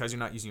 and because you're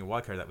not using your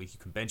wildcard that week, you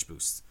can bench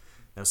boost.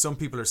 Now some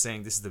people are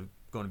saying this is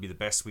going to be the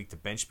best week to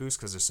bench boost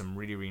because there's some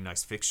really, really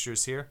nice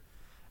fixtures here.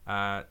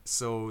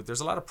 So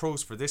there's a lot of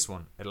pros for this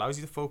one. It allows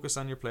you to focus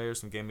on your players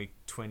from game week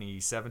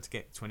 27 to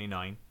get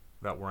 29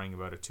 without worrying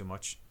about it too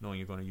much, knowing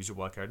you're going to use your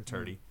wildcard in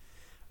 30. You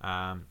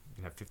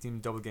can have 15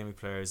 double game week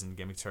players in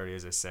game week 30,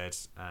 as I said,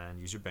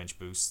 and use your bench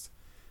boost.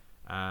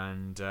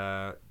 And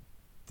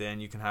then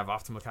you can have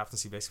optimal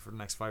captaincy basically for the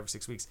next 5 or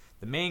 6 weeks.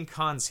 The main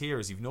cons here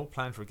is you've no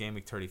plan for game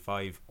week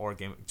 35 or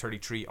game week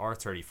 33 or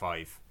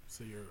 35.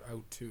 So you're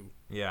out too.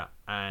 Yeah,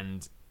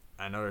 and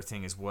another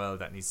thing as well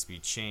that needs to be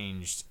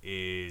changed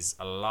is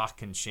a lot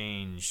can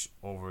change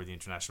over the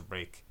international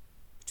break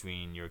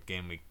between your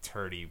game week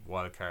 30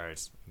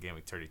 wildcards and game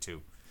week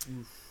 32.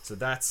 So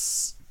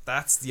that's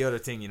the other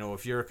thing,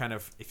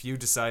 if you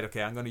decide,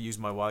 okay, I'm going to use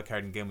my wildcard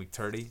in game week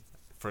 30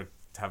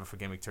 to have it for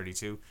game week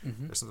 32,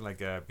 there's something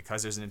like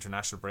because there's an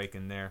international break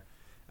in there,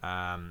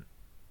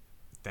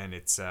 then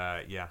it's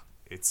I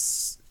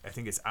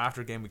think it's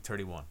after game week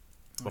 31,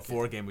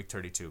 before game week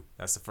 32.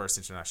 That's the first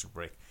international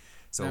break.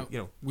 So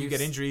now, you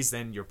get injuries,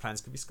 then your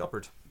plans could be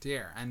scuppered.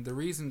 Yeah, and the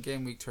reason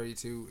game week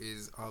 32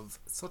 is of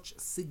such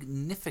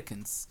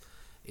significance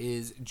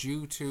is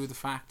due to the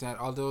fact that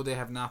although they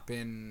have not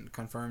been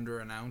confirmed or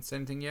announced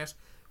anything yet,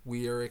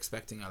 we are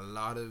expecting a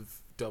lot of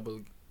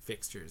double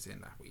fixtures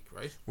in that week,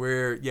 right?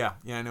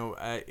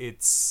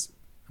 It's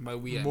by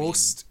we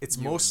it's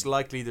most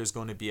likely there's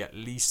going to be at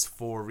least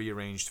 4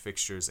 rearranged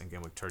fixtures in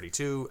game week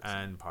 32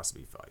 and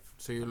possibly 5.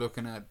 So you're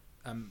looking at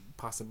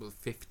possible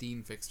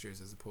 15 fixtures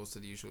as opposed to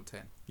the usual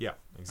 10. Yeah,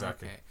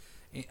 exactly.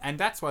 Okay, and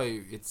that's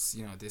why it's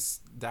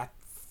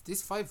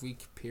this 5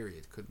 week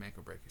period could make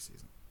or break your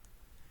season.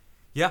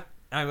 Yeah,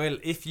 and well,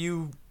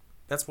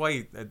 that's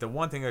why the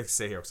one thing I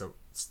say here. So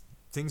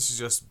things to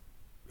just,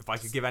 if I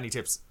could give any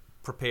tips,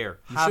 prepare.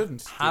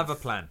 Have a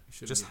plan.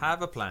 Just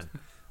have a plan.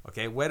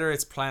 Okay, whether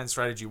it's plan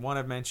strategy 1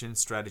 I've mentioned,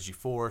 strategy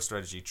 4,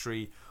 strategy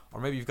 3,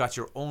 or maybe you've got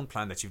your own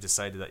plan that you've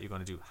decided that you're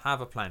going to do. Have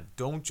a plan.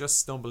 Don't just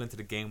stumble into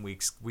the game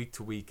weeks week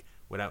to week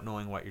without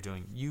knowing what you're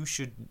doing. You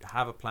should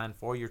have a plan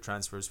for your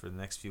transfers for the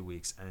next few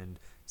weeks and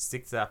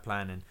stick to that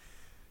plan. And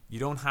you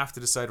don't have to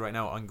decide right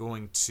now, I'm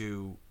going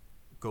to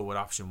go with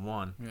option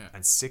 1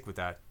 and stick with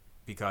that,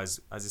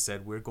 because as I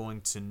said, we're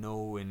going to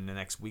know in the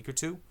next week or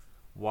two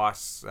what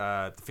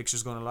the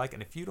fixture's going to like.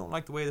 And if you don't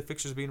like the way the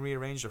fixture's being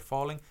rearranged or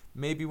falling,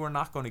 maybe we're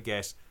not going to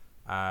get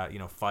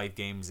 5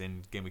 games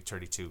in game week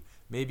 32.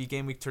 Maybe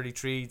game week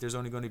 33 there's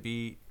only going to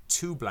be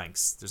 2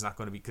 blanks. There's not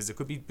going to be, because it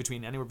could be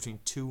anywhere between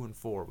 2 and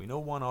 4. We know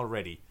 1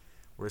 already.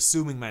 We're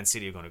assuming Man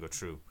City are going to go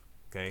through.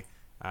 Okay,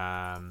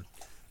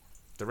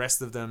 the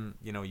rest of them,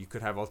 you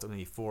could have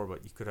ultimately 4,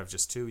 but you could have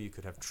just 2. You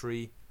could have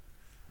 3.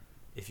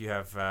 If you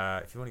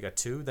only got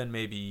 2, then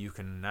maybe you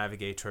can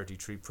navigate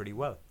 33 pretty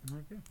well.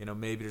 Okay.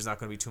 Maybe there's not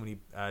going to be too many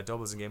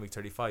doubles in game week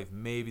 35.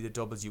 Maybe the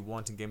doubles you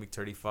want in game week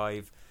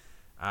 35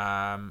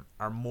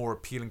 are more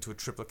appealing to a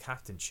triple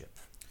captainship.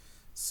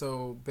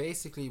 So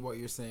basically what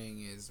you're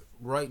saying is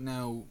right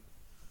now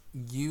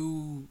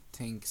you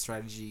think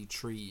strategy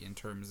 3 in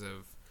terms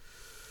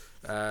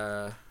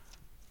of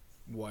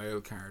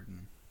wild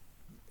carding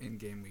in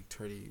game week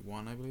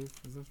 31, I believe,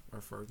 is it? Or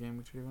for game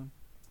week 31?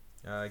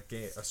 A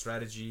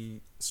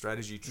strategy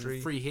 3,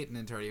 free hitting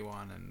in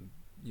 31, and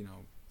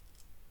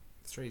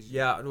strategy.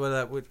 Yeah,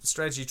 well, with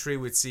strategy 3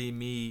 would see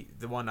me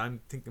the one I'm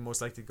thinking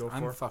most likely to go for.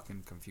 I'm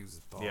fucking confused as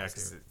balls.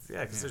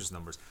 Because they're just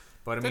numbers.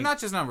 But they're not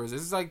just numbers.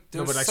 It's like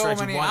there's like so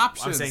many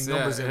options. I'm saying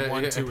numbers in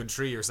 1, 2, and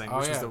 3. You're saying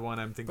which is the one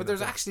I'm thinking. But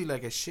there's actually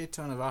like a shit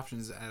ton of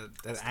options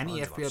that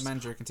any FPL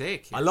manager can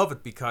take. I love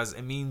it because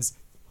it means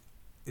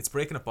it's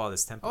breaking up all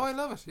this template. Oh, I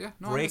love it. Yeah,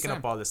 breaking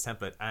up all this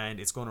template,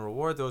 and it's going to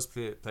reward those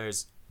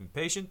players who've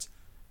been patient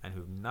and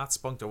who've not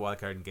spunked their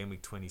wildcard in game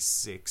week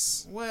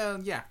 26.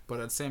 Well, yeah, but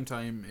at the same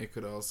time, it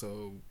could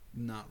also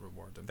not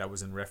reward them. That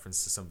was in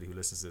reference to somebody who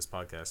listens to this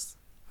podcast.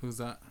 Who's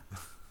that?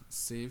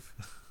 Steve?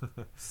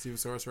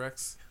 Stevesaurus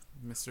Rex?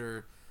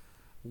 Mr.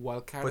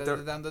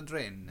 Wildcard down the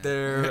drain.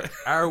 There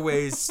are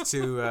ways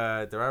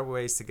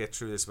to get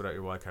through this without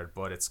your wildcard,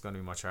 but it's going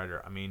to be much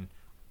harder. I mean,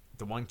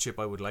 the one chip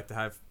I would like to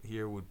have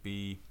here would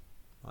be,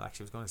 well,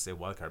 actually I was going to say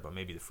wildcard, but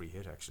maybe the free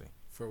hit actually.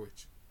 For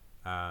which?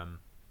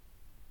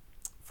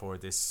 For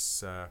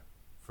this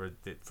for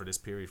this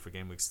period for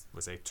game weeks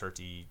was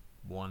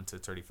 31 to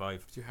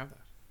 35. Do you have that?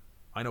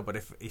 I know, but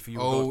if you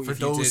for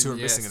those who are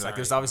missing it, like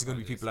there's obviously going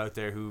to be people out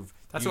there who've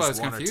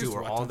used 1 or 2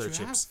 or all their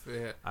chips.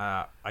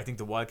 I think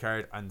the wild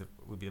card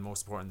would be the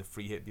most important. The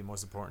free hit would be the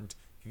most important.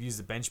 If you use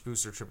the bench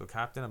boost or triple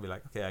captain, I'll be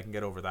like, okay, I can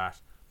get over that.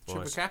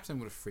 Triple captain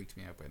would have freaked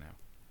me out by now,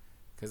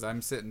 because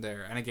I'm sitting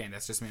there, and again,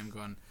 that's just me. I'm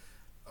going,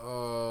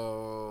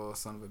 oh,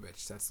 son of a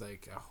bitch. That's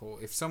like a whole.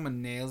 If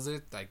someone nails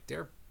it, like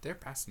they're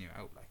passing you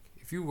out. Like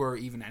if you were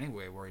even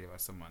anyway worried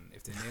about someone,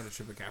 if they nailed a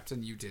triple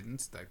captain, you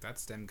didn't. Like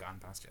that's them gone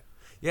past you.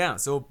 Yeah.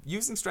 So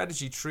using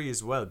strategy tree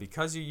as well,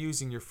 because you're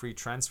using your free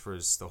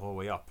transfers the whole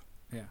way up.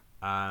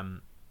 Yeah.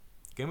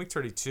 Game week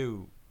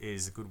 32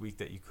 is a good week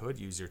that you could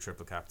use your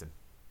triple captain,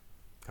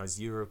 because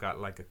you've got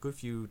like a good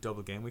few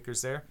double game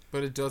weekers there.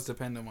 But it does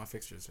depend on what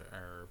fixtures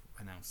are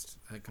announced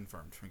and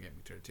confirmed from game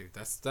week 32.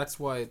 That's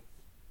why,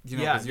 you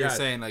know, because you're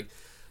saying like,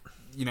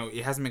 you know,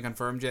 it hasn't been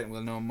confirmed yet, and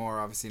we'll know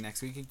more obviously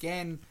next week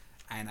again.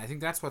 And I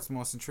think that's what's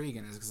most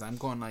intriguing, is because I'm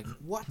going like,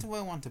 what do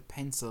I want to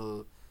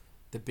pencil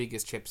the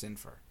biggest chips in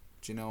for?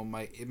 Do you know,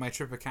 my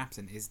triple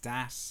captain, is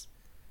that,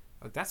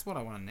 like, that's what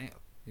I want to nail.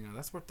 You know,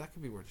 that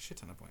could be worth a shit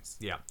ton of points.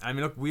 Yeah, I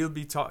mean, look, we'll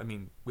be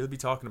talking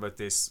about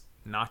this,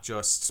 not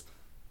just.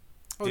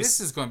 This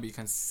is going to be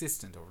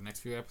consistent over the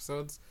next few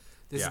episodes.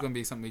 This is going to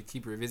be something we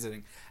keep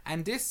revisiting.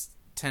 And this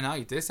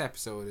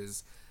episode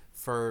is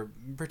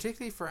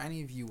particularly for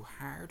any of you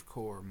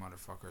hardcore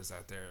motherfuckers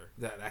out there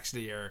that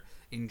actually are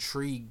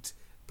intrigued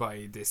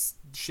by this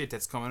shit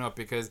that's coming up,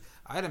 because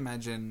I'd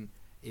imagine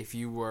if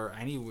you were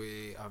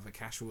anyway of a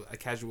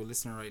casual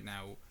listener right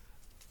now,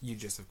 you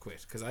just have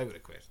quit, because I would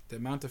have quit. The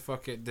amount of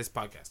fucking this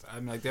podcast,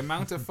 I'm like, the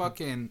amount of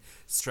fucking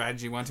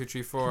strategy 1 2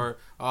 3 4,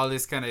 all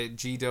this kind of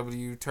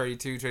GW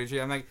 32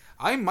 33, I'm like,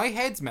 my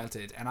head's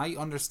melted and I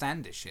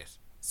understand this shit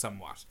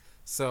somewhat.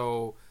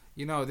 So,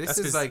 you know, this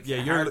is like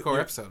a hardcore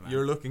episode, man.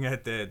 You're looking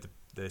at the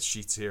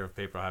sheets here of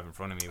paper I have in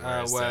front of me,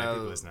 whereas people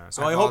listening.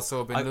 So I've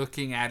also been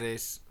looking at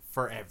it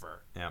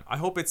forever. Yeah, I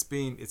hope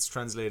it's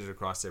translated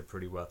across there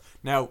pretty well.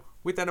 Now,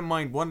 with that in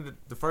mind, one of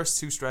the first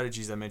two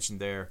strategies I mentioned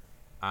there,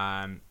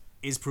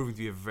 is proving to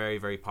be a very,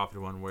 very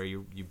popular one, where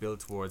you build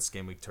towards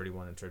game week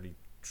 31 and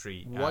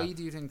 33. Why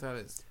do you think that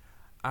is?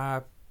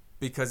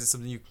 Because it's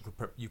something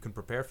you can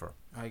prepare for.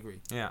 I agree.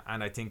 Yeah,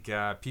 and I think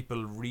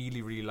people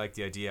really, really like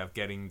the idea of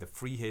getting the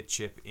free hit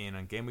chip in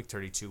on game week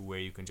 32, where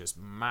you can just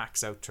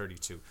max out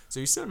 32. So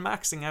you're still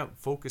maxing out,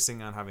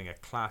 focusing on having a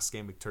class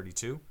game week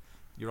 32.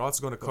 You're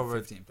also going to cover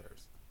 15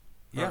 players.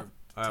 Yeah,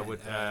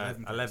 with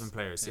 11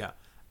 players. Yeah.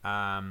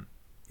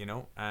 You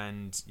know,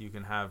 and you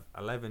can have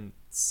 11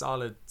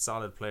 solid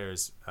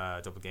players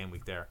double game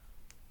week there.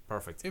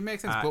 Perfect. It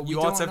makes sense, but we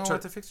don't know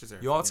what the fixtures are.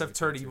 You also have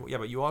 30. Yeah,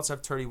 but you also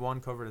have 31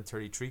 covered and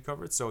 33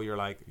 covered. So you're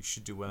like, you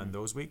should do well in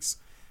those weeks.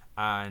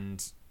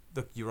 And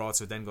look, you're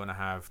also then going to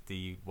have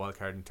the wild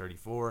card in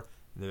 34,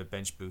 the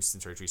bench boost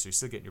in 33. So you're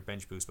still getting your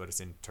bench boost, but it's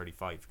in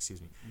 35.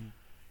 Excuse me.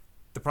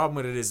 The problem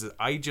with it is that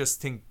I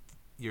just think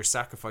you're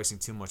sacrificing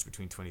too much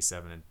between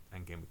 27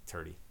 and game week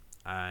 30,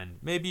 and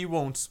maybe you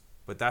won't.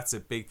 But that's a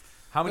big.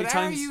 How many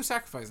times are you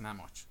sacrificing that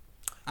much?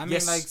 I mean,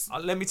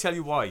 let me tell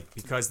you why.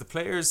 Because the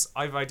players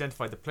I've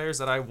identified, the players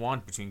that I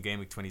want between game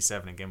week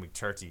 27 and game week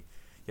 30,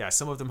 yeah,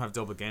 some of them have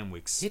double game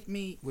weeks. Hit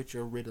me with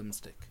your rhythm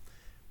stick.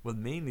 Well,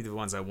 mainly the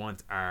ones I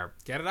want are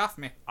get it off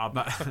me.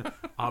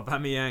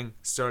 Aubameyang,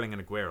 Sterling,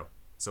 and Aguero.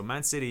 So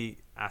Man City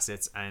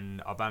assets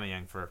and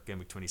Aubameyang for game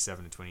week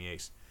 27 and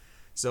 28.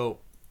 So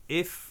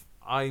if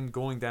I'm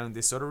going down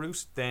this other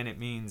route, then it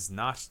means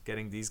not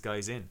getting these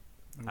guys in.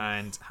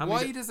 And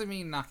why does it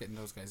mean not getting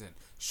those guys in?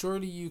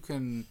 Surely you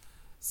can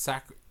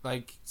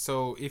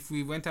so if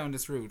we went down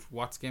this route,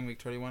 what's game week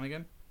 31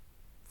 again?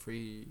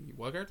 Free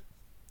wildcard?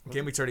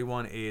 Game week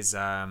 31 is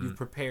you've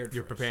prepared.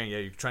 You're preparing. Yeah,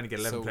 you're trying to get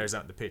 11 players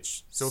out on the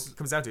pitch. So it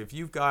comes down to, if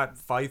you've got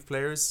 5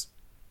 players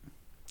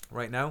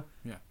right now,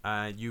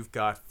 you've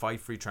got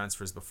 5 free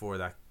transfers before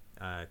that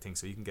thing,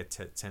 so you can get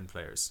 10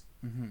 players.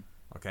 Mm-hmm.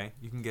 Okay,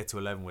 you can get to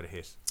 11 with a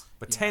hit,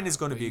 but 10 is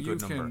going to be a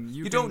good number.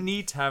 You don't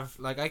need to have,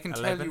 like, I can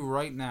 11. Tell you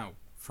right now,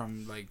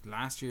 from like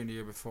last year and the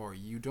year before,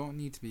 you don't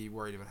need to be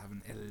worried about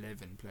having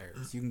 11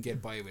 players. You can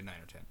get by with 9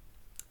 or 10.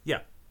 Yeah,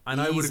 and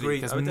easily, I would agree,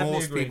 because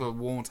most people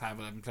won't have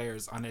 11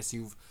 players unless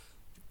you've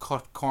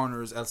cut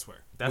corners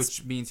elsewhere,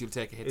 which means you'll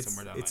take a hit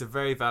somewhere down. It's a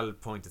very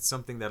valid point. It's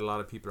something that a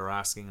lot of people are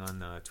asking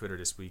on Twitter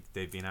this week.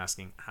 They've been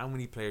asking, how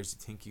many players do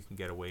you think you can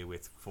get away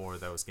with for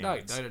those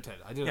games? 9 or 10.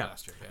 I did it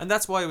last year. Yeah. And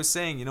that's why I was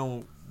saying, you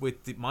know,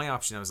 with my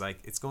option, I was like,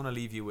 it's going to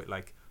leave you with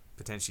like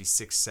potentially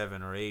 6,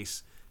 7, or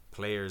 8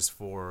 players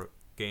for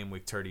game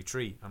week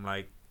 33. I'm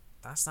like,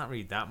 that's not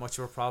really that much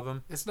of a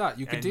problem. It's not.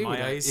 You could deal with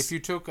it if you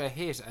took a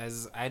hit,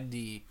 as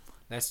Andy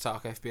Let's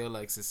Talk FPL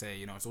likes to say.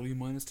 You know, it's only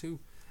 -2.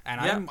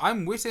 And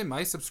I'm with him.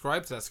 I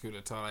subscribe to that school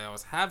of thought. I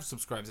always have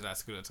subscribed to that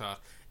school of thought.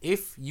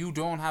 If you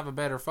don't have a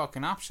better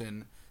fucking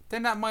option,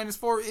 then that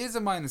 -4 is a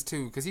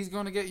 -2, because he's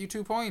going to get you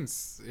 2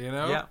 points. You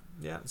know.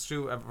 Yeah, it's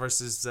true.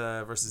 Versus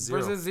 0.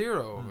 Versus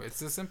 0.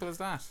 It's as simple as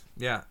that.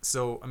 Yeah.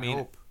 So I mean,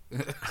 hope.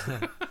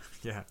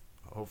 Yeah,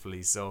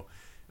 hopefully. So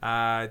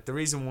the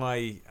reason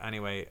why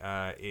anyway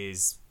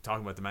is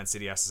talking about the Man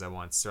City assets I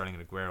want, Sterling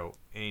and Aguero,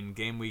 in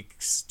game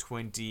weeks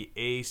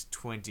 28,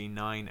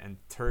 29, and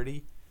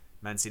 30.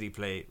 Man City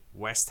play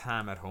West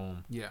Ham at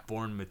home,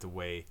 Bournemouth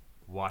away,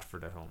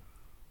 Watford at home.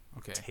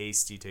 Okay.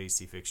 Tasty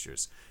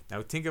fixtures.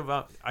 Now think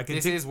about...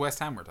 This is West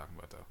Ham we're talking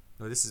about, though.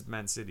 No, this is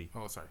Man City.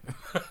 Oh, sorry.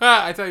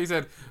 I thought you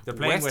said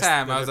West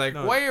Ham. I was like,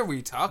 no, why are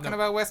we talking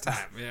about West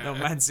Ham? Yeah. No,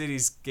 Man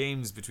City's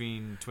games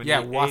between 28... Yeah,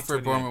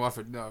 Watford, Bournemouth,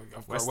 Watford. No,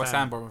 of course. West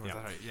Ham, Bournemouth.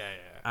 Yeah. Right. Yeah.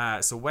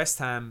 So West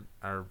Ham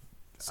are.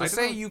 So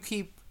say you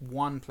keep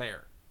one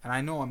player, and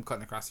I know I'm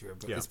cutting across you here,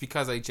 but it's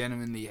because I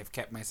genuinely have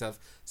kept myself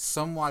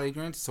somewhat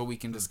ignorant, so we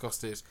can discuss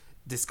this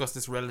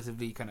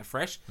relatively kind of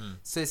fresh.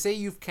 So say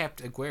you've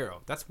kept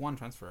Aguero, that's one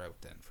transfer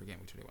out then for game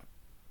week 21,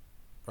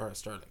 or a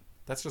Sterling.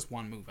 That's just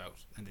one move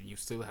out, and then you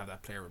still have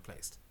that player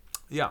replaced.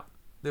 Yeah,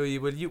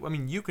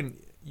 you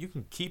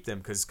can keep them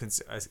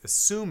because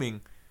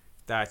assuming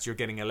that you're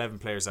getting 11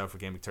 players out for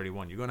game week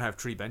 31, you're going to have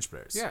 3 bench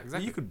players. Yeah,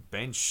 exactly. You could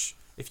bench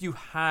if you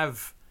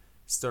have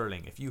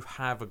Sterling, if you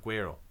have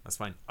Aguero, that's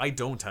fine. I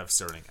don't have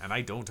Sterling and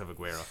I don't have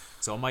Aguero,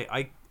 so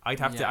I'd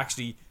have to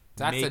actually.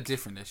 That's a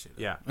different issue.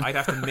 Though. Yeah, I'd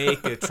have to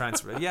make a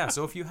transfer. Yeah,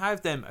 so if you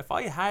have them, if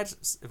I had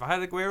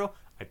Aguero,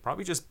 I'd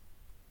probably just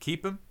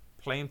keep him,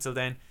 play him till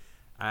then,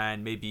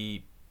 and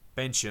maybe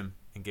bench him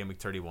in game week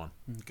 31.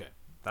 Okay.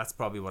 That's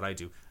probably what I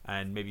do,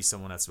 and maybe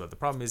someone else as well. The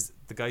problem is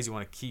the guys you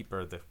want to keep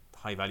are the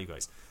high value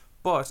guys.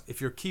 But if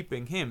you're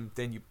keeping him,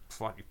 then you're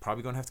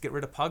probably going to have to get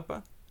rid of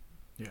Pogba.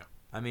 Yeah.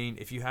 I mean,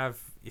 if you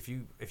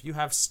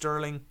have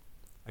Sterling,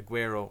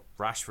 Aguero,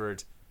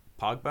 Rashford,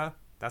 Pogba,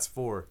 that's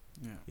 4.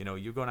 Yeah. You know,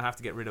 you're going to have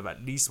to get rid of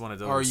at least one of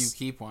those. Or you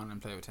keep one and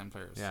play with 10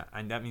 players. Yeah,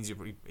 and that means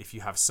if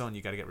you have Son,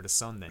 you got to get rid of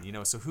Son then. You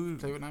know, so who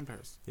play with 9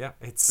 players? Yeah,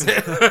 it's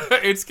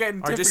it's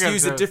getting or just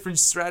use a different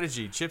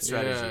strategy, chip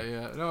strategy.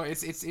 Yeah. No,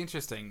 it's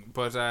interesting,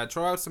 but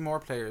throw out some more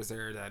players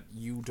there that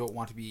you don't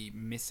want to be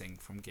missing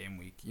from game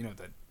week. You know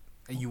that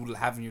you will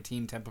have in your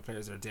team tempo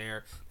players that are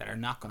there that are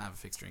not going to have a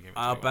fixture in game week.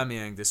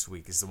 Aubameyang this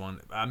week is the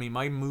one. I mean,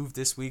 my move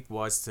this week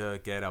was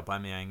to get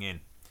Aubameyang in.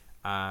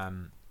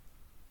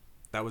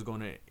 That was going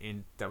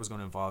to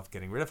involve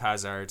getting rid of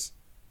Hazard,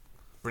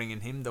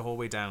 bringing him the whole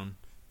way down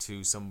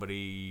to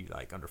somebody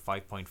like under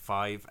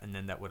 5.5, and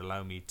then that would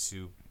allow me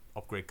to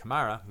upgrade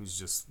Kamara, who's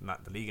just not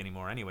in the league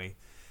anymore anyway.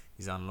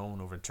 He's on loan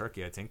over in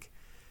Turkey, I think.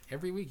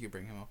 Every week you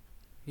bring him up.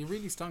 He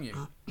really stung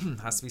you.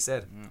 Has to be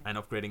said. And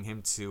upgrading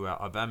him to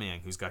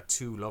Aubameyang, who's got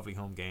 2 lovely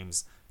home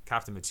games,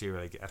 captain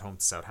material at home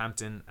to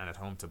Southampton and at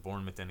home to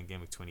Bournemouth then in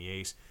game week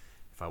 28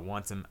 if I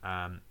want him.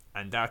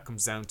 And that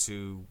comes down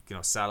to,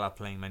 Salah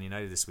playing Man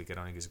United this week. I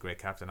don't think he's a great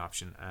captain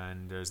option,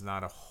 and there's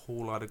not a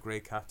whole lot of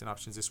great captain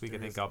options this week. I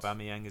think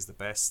Aubameyang is the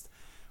best.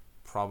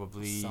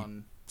 Probably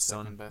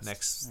Son best.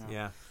 Next.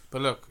 Yeah.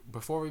 But look,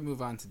 before we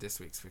move on to this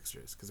week's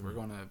fixtures, because we're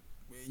gonna,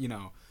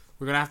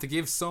 we're gonna have to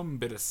give some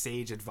bit of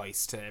sage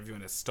advice to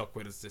everyone that's stuck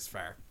with us this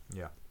far.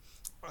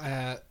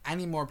 Yeah.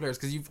 Any more players?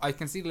 Because I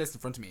can see the list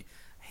in front of me.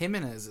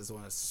 Jimenez is the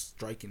one that's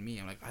striking me.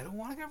 I'm like, I don't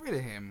want to get rid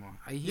of him.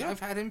 I've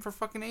had him for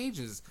fucking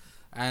ages.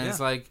 And it's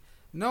like,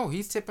 no,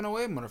 he's tipping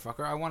away,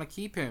 motherfucker. I want to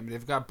keep him.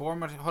 They've got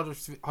Bournemouth,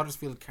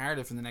 Huddersfield,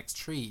 Cardiff in the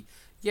next 3.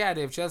 Yeah, they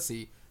have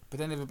Chelsea, but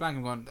then they have a blank.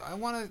 I'm going, I don't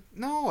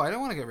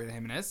want to get rid of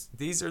Jimenez.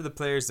 These are the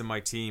players in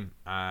my team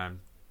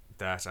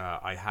that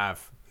I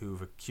have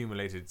who've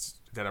accumulated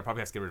that I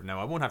probably have to get rid of now.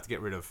 I won't have to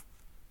get rid of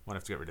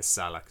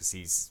Salah because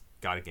he's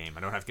got a game. I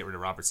don't have to get rid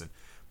of Robertson.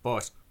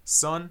 But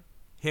Son,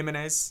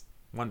 Jimenez,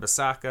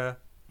 Wan-Bissaka,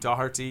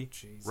 Doherty,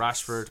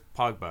 Rashford,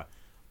 Pogba.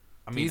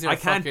 I mean, I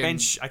can't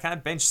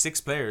bench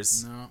 6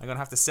 players. No. I'm gonna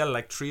have to sell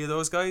like 3 of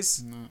those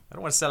guys. No. I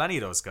don't want to sell any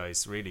of those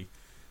guys really.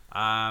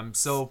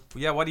 So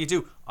yeah, what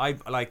do? I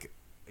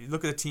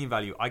look at the team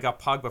value. I got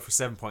Pogba for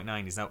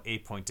 7.9. He's now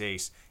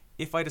 8.8.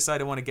 If I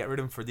decide I want to get rid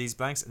of him for these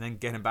blanks and then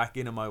get him back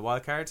in on my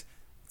wildcard,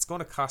 it's going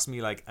to cost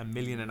me like $1.5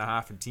 million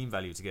in team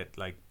value to get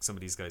like some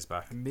of these guys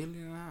back. $1.5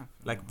 million.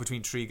 Like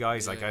between 3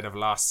 guys, like I'd have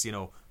lost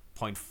 0.4,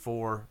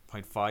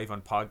 0.5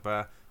 on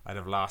Pogba. I'd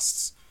have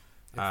lost,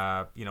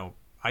 I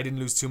didn't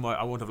lose too much.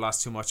 I won't have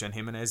lost too much on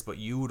Jimenez, but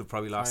you would have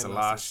probably lost a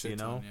lot,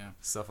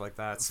 stuff like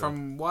that. So.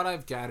 From what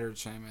I've gathered,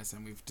 Seamus,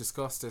 and we've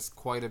discussed this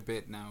quite a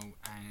bit now,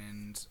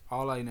 and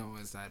all I know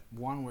is that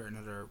one way or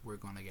another, we're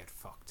going to get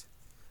fucked.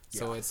 Yeah.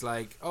 So it's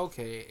like,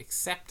 okay,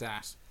 accept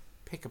that,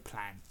 pick a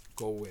plan,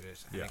 go with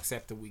it, and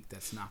accept a week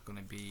that's not going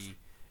to be,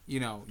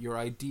 your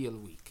ideal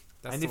week.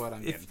 That's what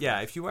I'm getting.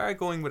 If you are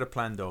going with a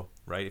plan though,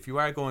 right? If you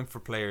are going for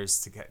players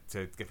to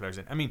get players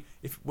in, I mean,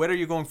 whether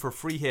you're going for a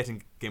free hit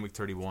in game week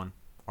 31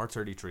 or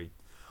 33,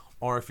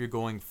 or if you're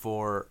going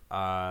for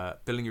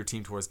building your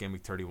team towards game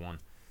week 31,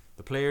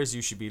 the players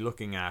you should be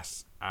looking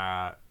at,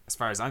 as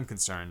far as I'm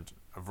concerned,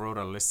 I've wrote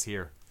a list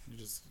here. You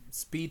just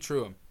speed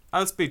through them.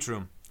 I'll speed through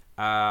them.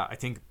 I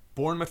think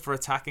Bournemouth for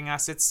attacking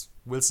assets,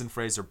 Wilson,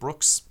 Fraser,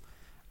 Brooks.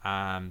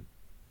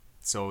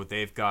 So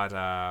they've got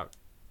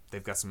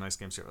some nice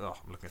games here. Oh,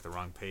 I'm looking at the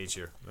wrong page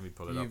here. Let me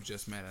pull it up. You've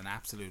just made an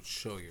absolute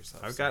show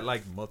yourself. I've got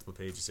like multiple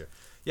pages here.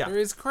 Yeah, there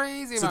is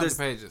crazy amounts of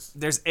pages.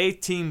 There's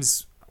 8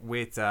 teams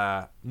with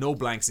no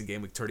blanks in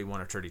game week 31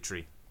 or 33.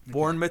 Okay.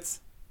 Bournemouth,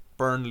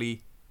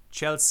 Burnley,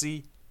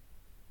 Chelsea,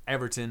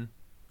 Everton,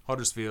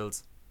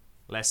 Huddersfield,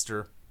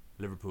 Leicester,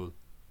 Liverpool,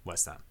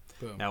 West Ham.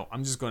 Boom. Now,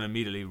 I'm just going to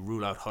immediately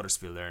rule out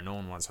Huddersfield there. No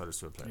one wants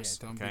Huddersfield players.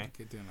 Yeah, don't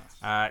be doing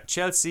that.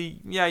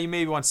 Chelsea, you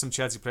may want some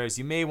Chelsea players.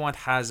 You may want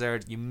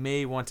Hazard. You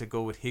may want to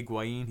go with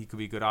Higuain. He could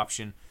be a good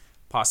option.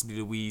 Possibly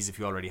Louise if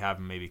you already have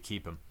him. Maybe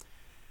keep him.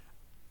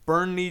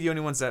 Burnley, the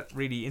only ones that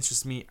really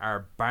interest me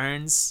are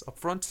Barnes up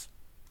front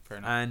Fair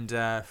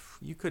enough.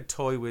 And you could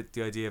toy with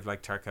the idea of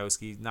like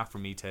Tarkowski, not for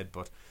me, Ted,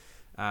 but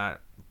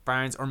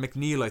Barnes or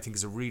McNeil, I think,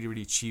 is a really,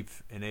 really cheap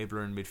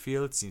enabler in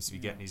midfield. Seems to be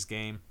getting his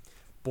game.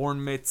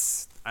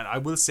 Bournemouth, and I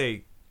will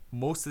say,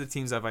 most of the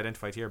teams I've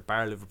identified here,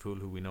 bar Liverpool,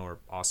 who we know are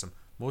awesome,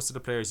 most of the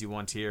players you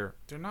want here,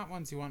 they're not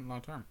ones you want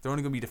long term. they're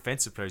only going to be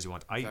defensive players you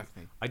want.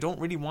 Exactly. I don't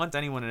really want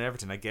anyone at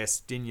Everton. I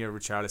guess Digne,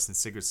 Richarlison,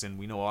 Sigurdsson,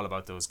 we know all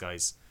about those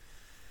guys.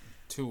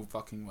 Too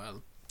fucking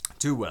well.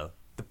 Too well.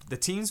 The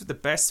teams with the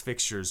best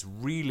fixtures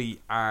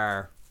really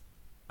are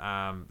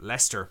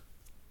Leicester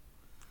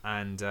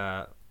and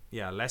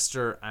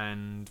Leicester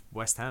and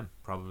West Ham,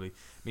 probably. I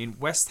mean,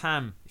 West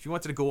Ham, if you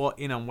wanted to go all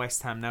in on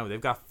West Ham now,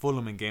 they've got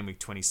Fulham in game week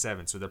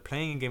 27, so they're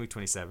playing in game week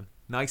 27.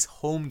 Nice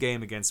home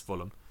game against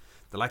Fulham.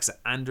 The likes of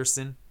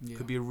Anderson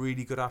could be a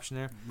really good option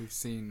there. We've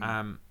seen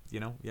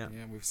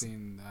we've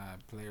seen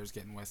players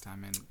getting West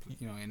Ham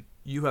in.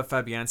 You have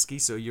Fabianski,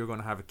 so you're going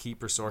to have a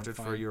keeper sorted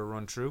for your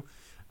run through.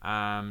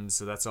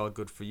 So that's all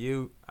good for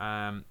you.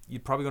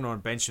 You're probably going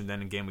to bench him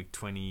then in game week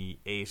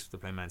 28 to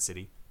play Man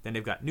City. Then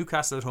they've got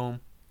Newcastle at home,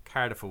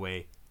 Cardiff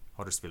away,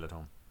 Huddersfield at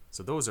home.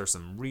 So those are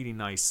some really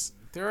nice.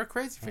 There are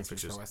crazy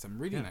fixtures for West Ham.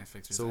 Really nice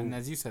fixtures. So, and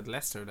as you said,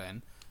 Leicester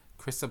then,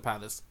 Crystal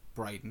Palace,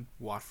 Brighton,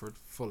 Watford,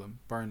 Fulham,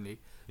 Burnley.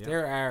 Yeah.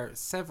 There are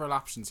several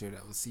options here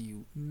that will see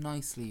you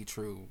nicely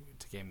through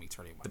to game week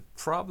 31. The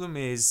problem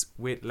is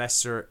with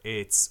Leicester,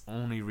 it's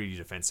only really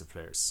defensive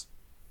players.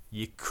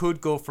 You could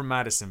go for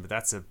Maddison, but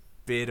that's a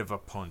bit of a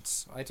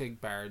punt. I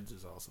think Barnes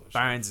is also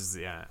Barnes is,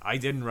 I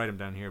didn't write him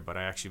down here, but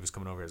I actually was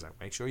coming over here. I was like,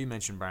 make sure you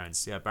mention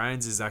Barnes. Yeah,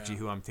 Barnes is actually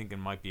who I'm thinking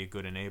might be a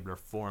good enabler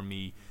for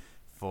me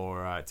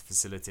to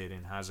facilitate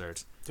in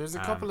Hazard. There's a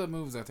couple of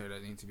moves out there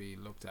that need to be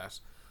looked at,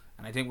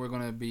 and I think we're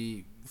going to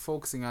be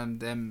focusing on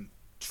them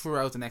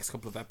throughout the next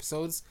couple of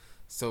episodes,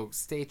 so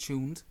stay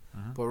tuned.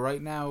 But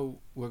right now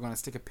we're going to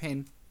stick a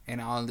pin in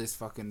all this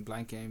fucking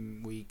blank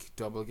game week,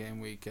 double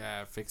game week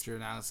fixture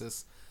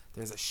analysis.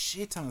 There's a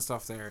shit ton of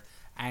stuff there,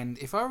 and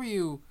if I were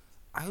you,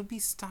 I would be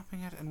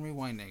stopping it and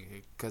rewinding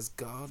it, because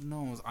God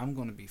knows I'm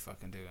going to be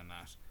fucking doing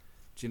that,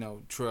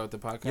 throughout the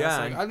podcast.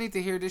 Like, I need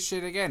to hear this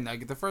shit again.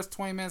 Like, the first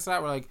 20 minutes of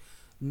that were like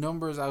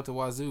numbers out the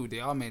wazoo. They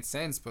all made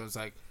sense, but it's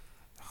like,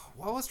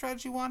 what was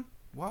strategy 1?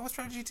 What was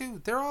strategy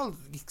 2? They're all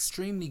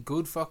extremely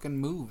good fucking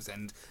moves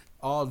and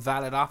all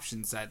valid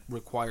options that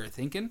require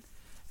thinking.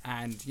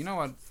 And you know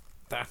what?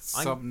 That's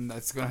something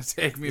that's going to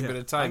take me a bit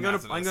of time.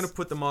 I'm gonna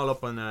put them all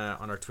up on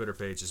our Twitter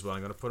page as well.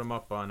 I'm gonna put them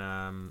up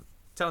on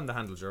tell them the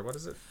handle, Ger. What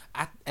is it?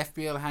 At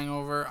FBL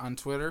Hangover on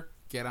Twitter.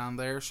 Get on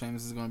there. Seamus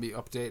is going to be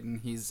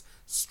updating his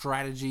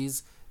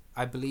strategies.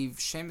 I believe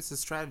Seamus'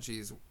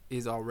 strategies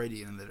is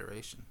already in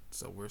alliteration,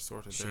 so we're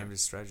sorted there. Seamus'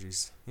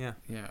 strategies. Yeah.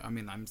 Yeah. I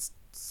mean, I'm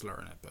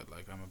slurring it, but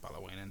like I'm a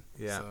Ballawainan.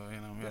 Yeah. So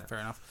fair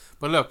enough.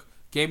 But look,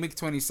 game week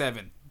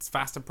 27. It's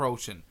fast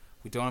approaching.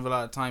 We don't have a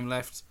lot of time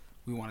left.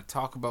 We want to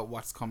talk about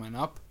what's coming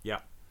up. Yeah.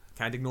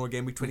 Can't ignore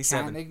game week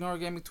 27. Can't ignore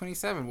game week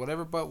 27.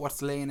 Whatever but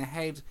what's laying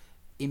ahead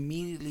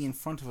immediately in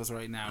front of us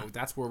right now.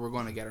 That's where we're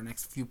going to get our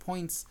next few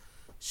points.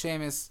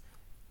 Seamus,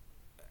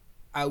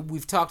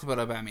 we've talked about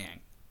Aubameyang.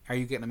 Are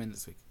you getting him in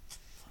this week?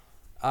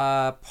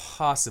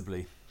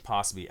 Possibly.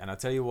 And I'll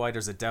tell you why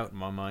there's a doubt in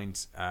my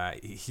mind.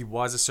 He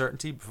was a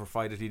certainty,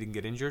 provided he didn't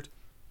get injured.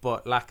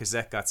 But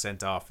Lacazette got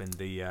sent off in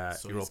the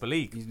Europa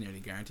League. He's nearly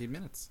guaranteed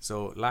minutes.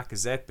 So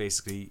Lacazette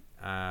basically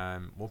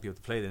won't be able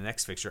to play the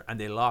next fixture, and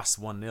they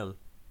lost 1-0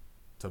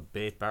 to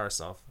Bate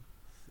Borisov.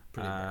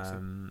 Pretty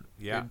embarrassing.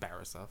 Yeah.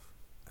 Borisov.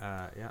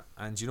 Yeah.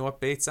 And do you know what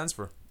Bate stands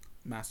for?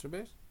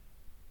 Masturbate?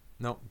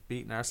 No,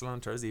 beating Arsenal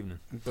on Thursday evening.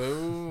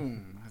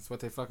 Boom. That's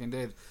what they fucking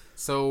did.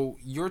 So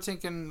you're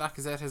thinking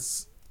Lacazette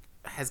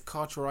has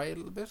caught your eye a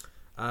little bit?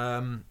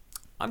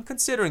 I'm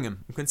considering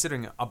him.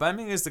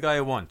 Aubameyang is the guy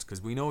I want,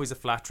 because we know he's a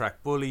flat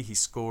track bully. He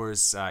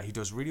scores. He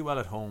does really well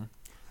at home.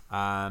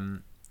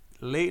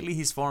 Lately,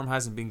 his form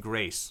hasn't been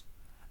great,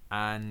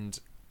 and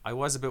I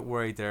was a bit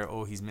worried there.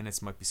 His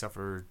minutes might be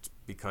suffered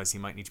because he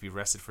might need to be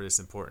rested for this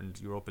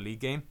important Europa League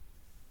game.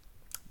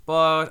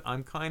 But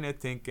I'm kind of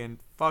thinking,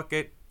 fuck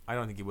it. I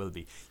don't think he will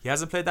be. He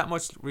hasn't played that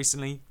much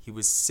recently. He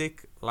was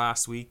sick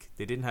last week.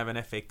 They didn't have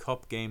an FA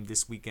Cup game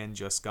this weekend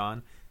just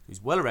gone.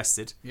 He's well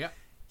rested. Yeah.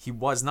 He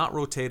was not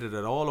rotated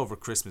at all over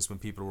Christmas when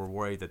people were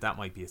worried that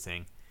might be a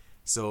thing.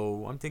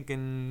 So I'm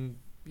thinking,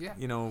 he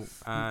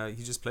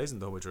just plays in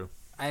the way through.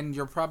 And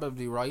you're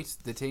probably right.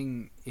 The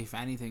thing, if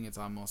anything, it's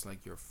almost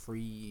like your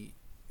free,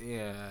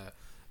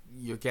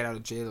 your get out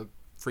of jail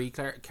free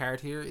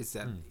card here is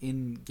that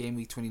in game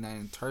week 29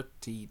 and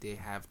 30 they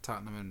have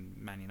Tottenham and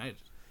Man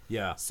United.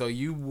 Yeah. So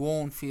you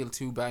won't feel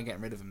too bad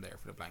getting rid of him there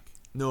for the blank.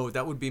 No,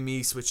 that would be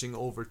me switching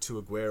over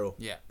to Aguero.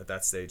 Yeah. At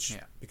that stage.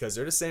 Yeah. Because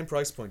they're the same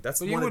price point. That's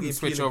one of the appealing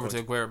points. You wouldn't switch over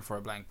to Aguero before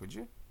a blank, would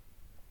you?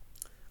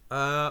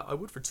 I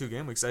would for 2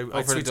 game weeks.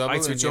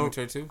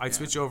 I'd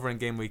switch over in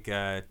game week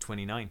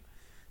 29,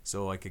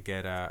 so I could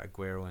get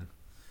Aguero in,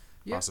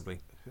 possibly.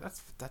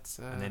 That's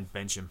and then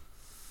bench him.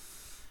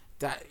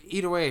 That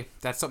either way,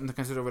 that's something to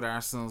consider with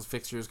Arsenal's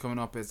fixtures coming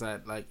up. Is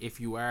that like if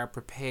you are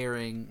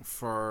preparing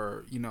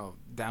for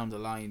down the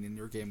line in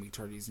your game week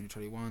 30s and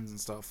your 31s and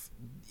stuff,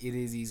 it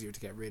is easier to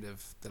get rid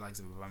of the likes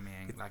of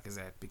Aubameyang,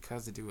 Lacazette,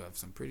 because they do have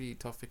some pretty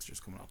tough fixtures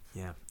coming up.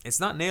 Yeah,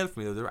 it's not nailed for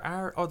me though. There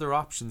are other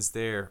options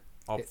there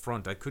up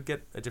front. I could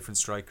get a different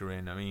striker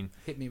in. I mean,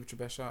 hit me with your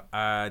best shot.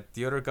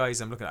 The other guys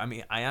I'm looking at. I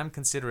mean, I am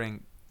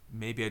considering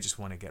maybe I just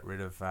want to get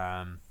rid of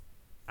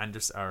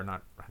Anderson or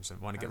not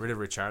Anderson. Want to get rid of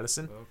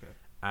Richarlison. Okay.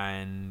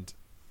 And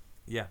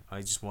yeah,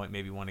 I just want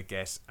to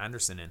get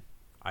Anderson in.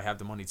 I have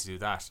the money to do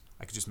that.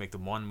 I could just make the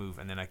one move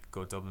and then I could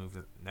go double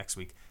move next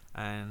week.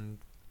 And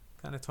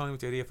kind of toying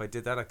with the idea, if I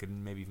did that, I could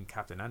maybe even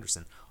captain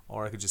Anderson,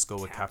 or I could just go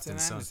with Captain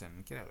Son.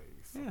 Get out of here,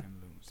 you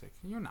fucking lunatic!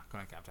 You're not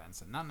going to captain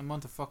Anderson. Not in a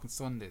month of fucking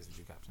Sundays would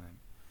you captain him.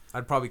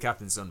 I'd probably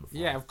captain Son before.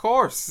 Yeah, of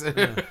course.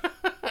 Yeah.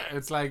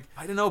 It's like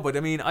I don't know, but I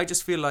mean, I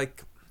just feel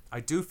like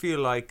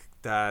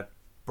that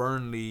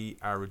Burnley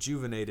are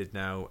rejuvenated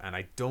now, and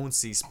I don't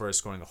see Spurs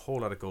scoring a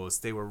whole lot of goals.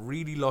 They were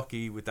really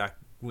lucky with that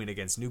win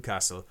against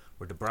Newcastle,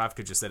 where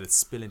Dubravka just let it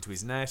spill into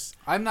his net.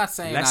 I'm not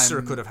saying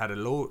Leicester could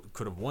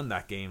have won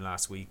that game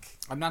last week.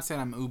 I'm not saying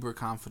I'm uber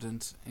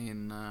confident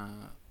in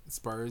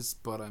Spurs,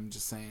 but I'm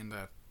just saying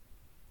that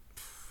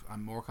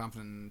I'm more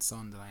confident in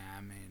Son than I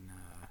am in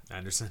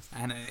Anderson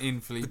and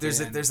in Felipe. But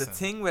there's a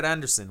thing with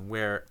Anderson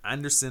where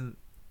Anderson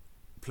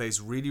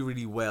plays really,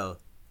 really well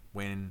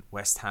when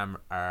West Ham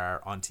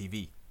are on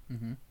TV.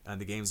 Mm-hmm. And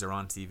the games are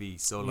on TV,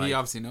 so he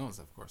obviously knows,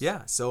 of course.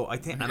 Yeah, so I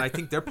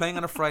think they're playing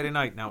on a Friday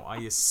night now. I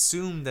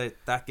assume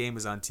that game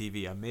is on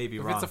TV. I may be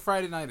wrong. If it's a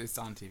Friday night, it's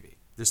on TV.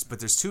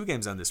 There's 2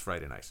 games on this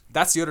Friday night.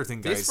 That's the other thing,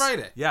 guys. This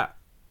Friday. Yeah,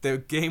 the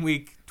game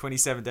week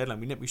 27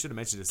 deadline. We should have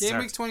mentioned this. Game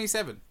week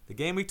 27. The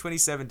game week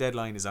 27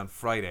 deadline is on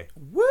Friday.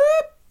 Whoop.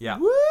 Yeah.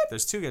 Whoop.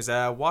 There's 2 games.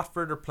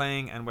 Watford are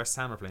playing and West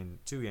Ham are playing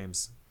 2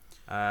 games.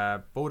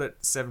 Both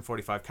at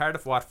 7:45.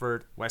 Cardiff,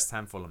 Watford, West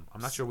Ham, Fulham.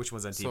 I'm not sure which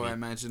one's on TV. So I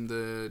imagine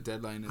the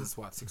deadline is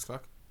what, 6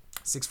 o'clock?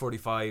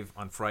 6:45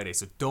 on Friday.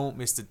 So don't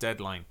miss the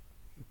deadline.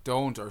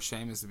 Don't, or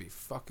Seamus will be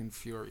fucking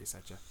furious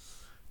at you.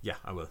 Yeah,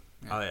 I will.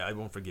 Yeah. I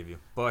won't forgive you.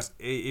 But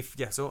if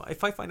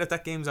I find out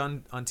that game's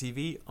on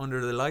TV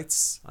under the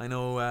lights, I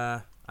know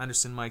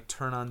Anderson might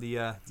turn on the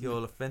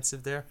old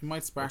offensive there. He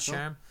might spark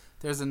charm.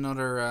 There's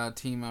another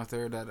team out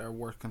there that are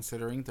worth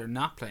considering. They're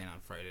not playing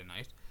on Friday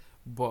night,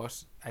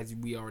 but as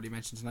we already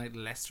mentioned tonight,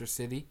 Leicester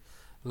City,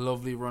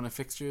 lovely run of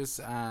fixtures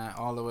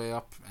all the way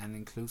up and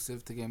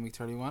inclusive to game week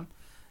 31.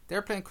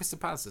 They're playing Crystal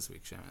Palace this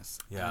week, Seamus.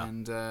 Yeah.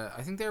 And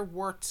I think they're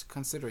worth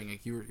considering.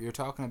 Like you're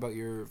talking about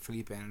your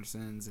Felipe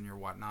Andersons and your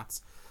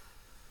whatnots.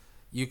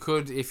 You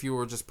could, if you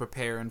were just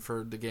preparing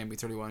for the game week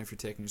 31, if you're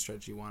taking your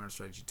strategy 1 or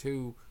strategy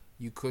 2,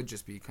 you could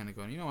just be kind of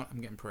going, you know what,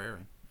 I'm getting Pereira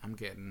in. I'm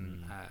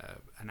getting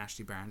an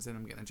Ashley Barnes in.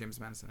 I'm getting a James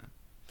Maddison in.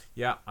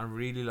 Yeah, I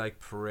really like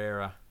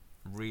Pereira.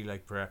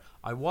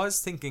 I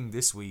was thinking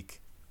this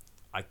week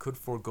I could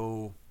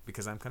forego,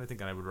 because I'm kind of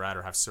thinking I would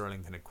rather have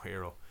Sterling than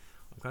Aguero.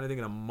 I'm kind of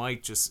thinking I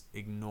might just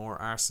ignore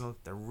Arsenal.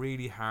 They're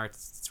really hard.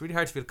 It's really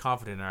hard to feel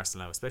confident in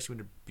Arsenal now, especially when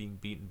they're being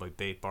beaten by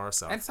Bate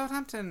Borisov. And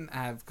Southampton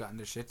have gotten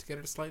their shit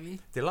together slightly.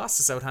 They lost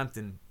to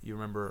Southampton, you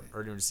remember,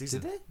 earlier in the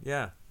season. Did they?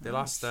 Yeah. They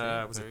lost,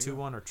 was it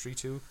 2-1 or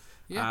 3-2?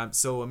 Yeah.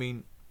 So, I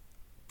mean,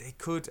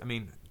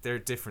 they're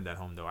different at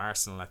home, though.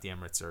 Arsenal at the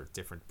Emirates are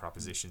different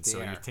propositions.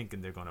 You're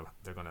thinking they're gonna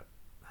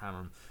hammer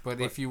them. But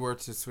if you were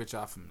to switch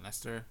off from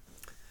Leicester...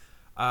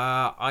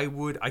 I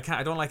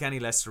don't like any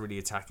Leicester really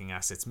attacking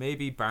assets.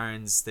 Maybe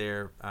Barnes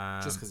there.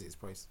 Just because he's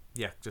priced.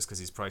 Yeah, just because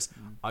he's priced.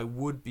 I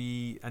would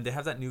be, and they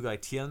have that new guy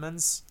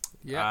Tielemans.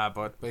 Yeah,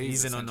 but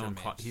he's an unknown.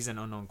 He's an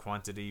unknown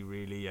quantity,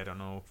 really. I don't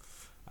know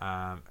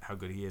how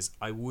good he is.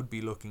 I would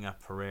be looking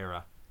at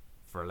Pereira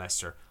for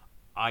Leicester.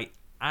 I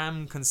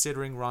am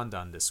considering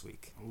Rondon this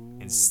week. Ooh,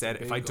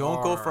 instead. If I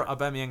don't go for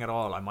Aubameyang at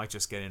all, I might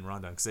just get in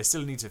Rondon, because I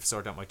still need to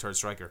sort out my third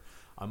striker.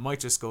 I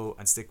might just go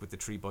and stick with the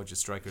 3 budget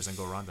strikers and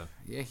go Rondon.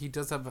 Yeah, he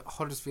does have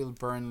Huddersfield,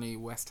 Burnley,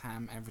 West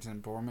Ham, Everton,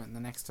 Bournemouth in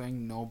the next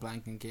thing. No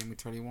blank in game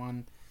week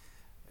 31.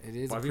 It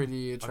is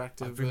pretty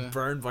attractive. I've been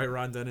burned by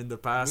Rondon in the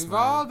past. We've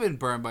all been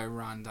burned by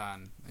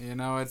Rondon. You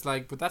know, it's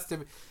like, but that's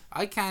the.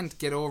 I can't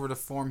get over the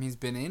form he's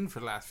been in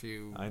for the last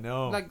few. I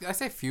know. Like I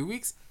say, few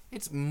weeks.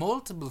 It's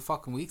multiple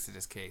fucking weeks in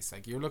this case.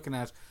 Like you're looking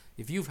at,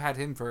 if you've had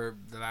him for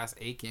the last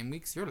 8 game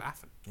weeks, you're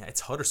laughing. Yeah,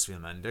 it's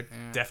Huddersfield, man. They're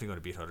definitely going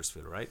to beat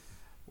Huddersfield, right?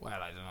 Well,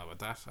 I don't know about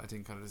that. I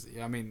think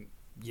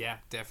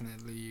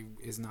definitely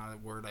is not a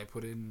word I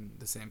put in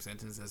the same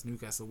sentence as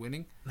Newcastle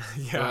winning.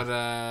 Yeah.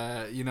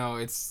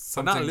 But it's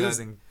something. But not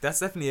losing.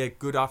 That's definitely a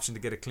good option to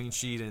get a clean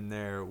sheet in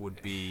there.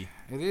 Would be.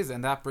 It is,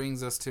 and that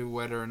brings us to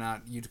whether or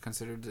not you'd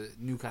consider the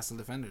Newcastle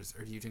defenders,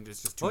 or do you think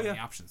there's just too many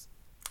options?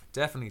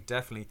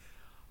 Definitely.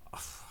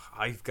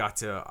 I've got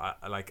to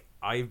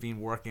I've been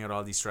working out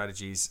all these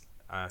strategies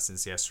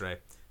since yesterday,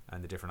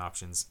 and the different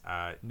options.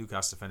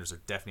 Newcastle defenders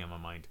are definitely on my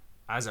mind,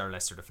 as are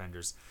Leicester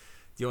defenders.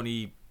 The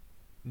only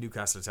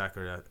Newcastle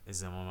attacker that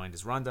is on my mind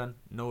is Rondon.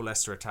 No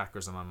Leicester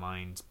attackers on my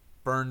mind.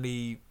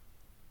 Burnley,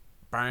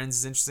 Barnes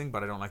is interesting,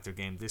 but I don't like their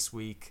game this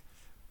week.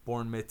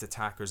 Bournemouth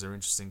attackers are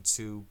interesting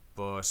too.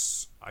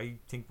 But I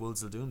think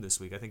Wolves will do him this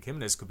week. I think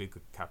Jimenez could be a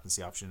good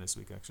captaincy option this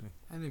week, actually.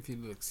 And if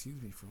you'll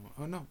excuse me for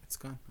oh no, it's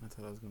gone. I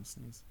thought I was going to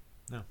sneeze.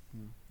 No.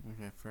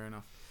 Okay, fair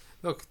enough.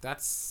 Look,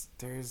 there's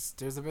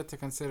a bit to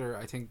consider.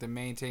 I think the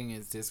main thing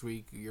is this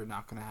week you're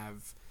not going to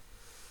have,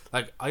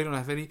 like, I don't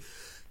have any.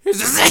 Here's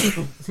the sneeze.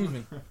 Excuse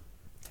me.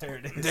 There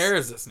it is.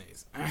 There's a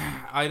sneeze.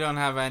 I don't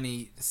have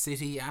any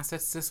City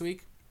assets this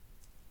week,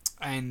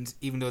 and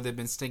even though they've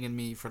been stinging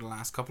me for the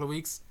last couple of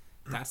weeks,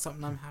 that's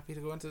something I'm happy to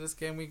go into this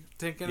game week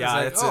thinking.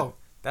 Yeah, it's like,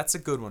 that's a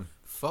good one.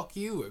 fuck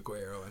you,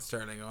 Aguero and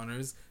Sterling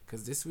owners,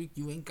 because this week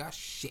you ain't got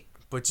shit.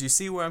 But you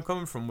see where I'm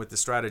coming from with the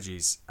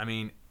strategies. I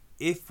mean,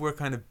 if we're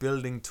kind of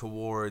building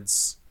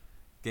towards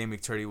game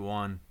week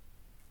 31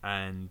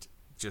 and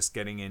just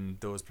getting in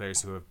those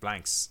players who have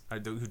blanks, or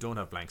who don't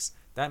have blanks,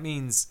 that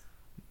means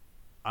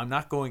I'm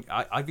not going.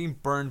 I've been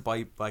burned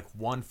by like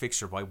one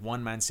fixture, by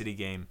one Man City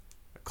game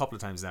a couple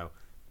of times now.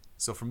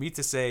 So for me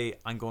to say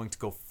I'm going to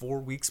go 4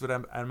 weeks with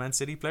a Man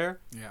City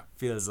player,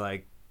 feels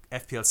like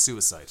FPL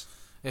suicide.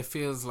 It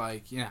feels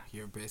like,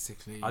 you're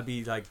basically... I'll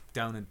be like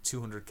down in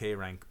 200k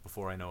rank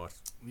before I know it.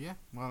 Yeah,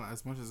 well,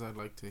 as much as I'd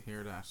like to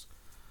hear that,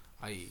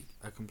 I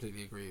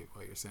completely agree with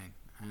what you're saying.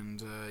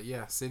 And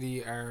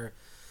City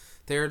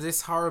they're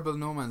this horrible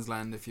no man's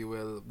land, if you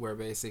will, where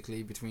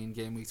basically between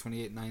game week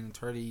 28, 9 and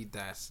 30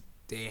 that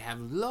they have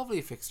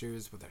lovely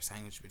fixtures, but they're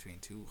sandwiched between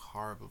two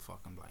horrible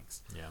fucking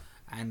blanks. Yeah.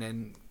 And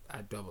then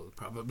a double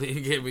probably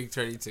in game week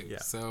 32. Yeah.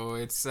 So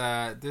it's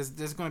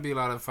there's going to be a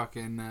lot of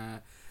fucking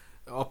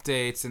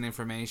updates and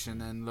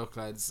information. And look,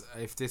 lads,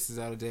 if this is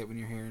out of date when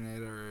you're hearing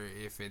it, or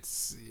if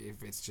it's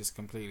just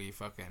completely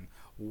fucking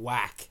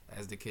whack,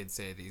 as the kids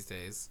say these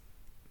days,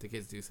 the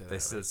kids do say that. They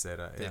still say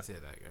that. Yeah. They say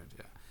that,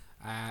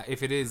 yeah.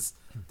 If it is,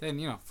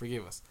 then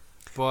forgive us.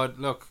 But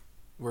look,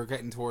 we're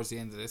getting towards the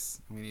end of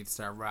this, and we need to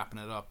start wrapping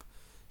it up.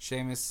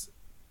 Seamus,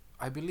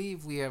 I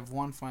believe we have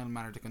one final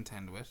matter to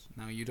contend with.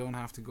 Now, you don't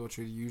have to go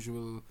through the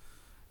usual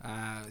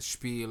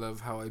spiel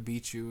of how I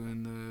beat you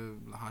in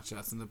the hot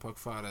shots and the puck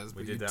fadas.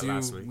 We did that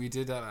last week. We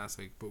did that last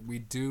week, but we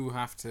do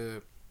have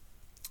to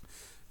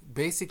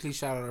basically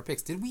shout out our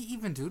picks. Did we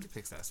even do the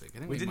picks last week? I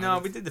think we did. No,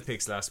 we did the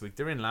picks last week.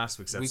 They're in last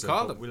week's episode. We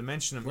called them. We'll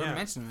mention them. We'll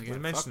mention them again.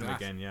 We'll mention them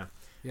again. Yeah.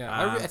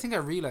 Yeah, I think I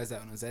realised that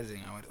when I was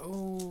editing. I went,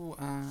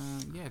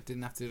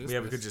 didn't have to do this.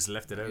 Yeah, we could just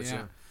left it out.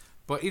 Yeah.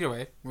 But either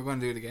way, we're going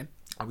to do it again.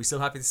 Are we still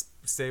happy to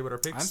stay with our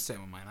picks? I'm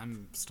staying with mine.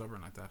 I'm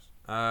stubborn like that.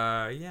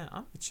 Yeah,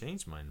 I'm gonna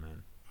change mine,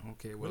 man.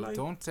 Okay, well,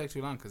 don't take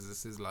too long because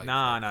this is like... No,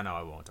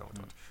 I won't.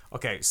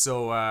 Okay,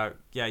 so,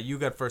 you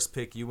got first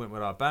pick. You went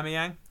with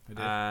Aubameyang.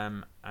 I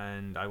did.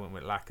 And I went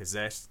with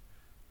Lacazette.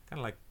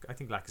 I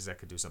think Lacazette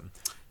could do something.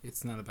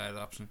 It's not a bad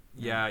option.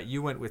 Yeah,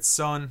 you went with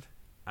Son,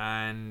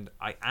 and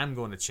I am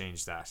going to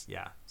change that.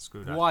 Yeah,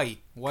 screw that. Why?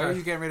 Why are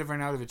you getting rid of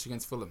Arnautovic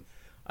against Fulham?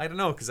 I don't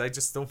know, because I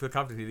just don't feel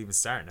confident he'll even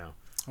start now.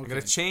 Okay. I'm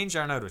going to change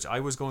Arnautovic. I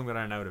was going with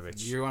Arnautovic.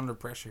 You're under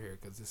pressure here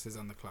because this is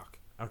on the clock.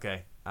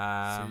 Okay. So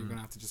you're going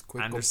to have to just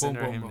quick Anderson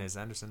or Jimenez.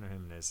 Anderson or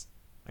Jimenez.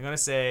 I'm going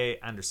to say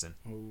Anderson.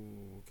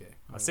 Oh, okay.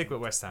 I'll stick with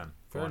West Ham.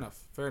 Fair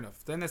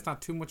enough. Then it's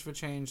not too much of a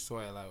change, so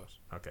I allow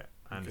it. Okay.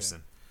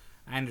 Anderson.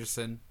 Okay.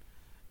 Anderson.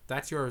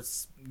 That's your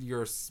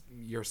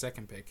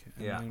second pick.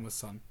 And mine was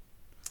Son.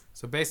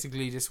 So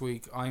basically this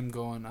week I'm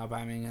going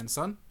Aubameyang and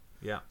Son.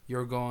 Yeah.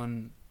 You're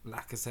going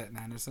Lacazette and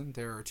Anderson.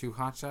 There are two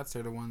hot shots.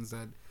 They're the ones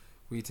that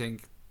we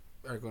think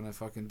are going to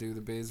fucking do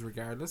the biz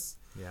regardless.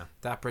 Yeah.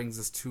 That brings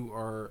us to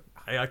our...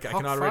 I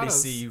can already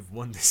see you've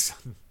won this.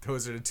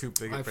 Those are the two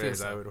biggest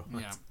players I would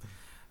want.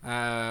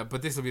 Yeah.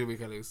 But this will be the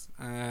week I lose.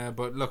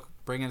 But look,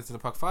 bringing it to the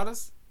puck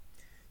fadas.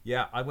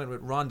 Yeah, I went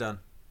with Rondon.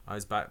 I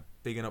was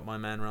bigging up my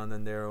man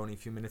Rondon there only a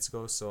few minutes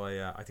ago, so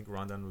I think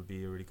Rondon would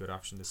be a really good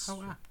option this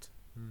How apt.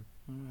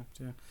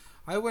 Yeah.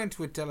 I went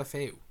with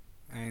Deulofeu,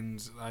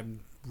 and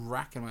I'm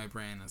racking my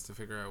brain as to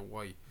figure out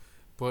why.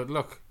 But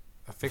look,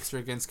 a fixture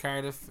against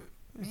Cardiff,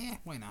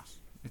 why not?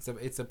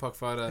 It's a puck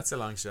fada. It's a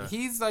long shot.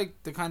 He's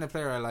like the kind of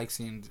player I like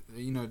seeing,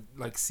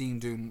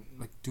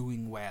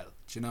 doing well.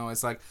 Do you know,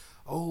 it's like,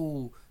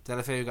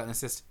 Deulofeu got an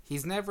assist.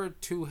 He's never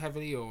too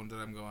heavily owned that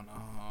I'm going,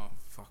 oh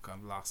fuck,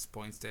 I've lost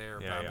points there.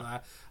 Blah.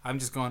 I'm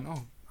just going,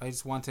 I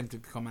just want him to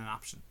become an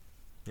option.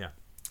 Yeah.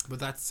 But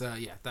that's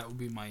that would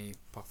be my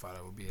puck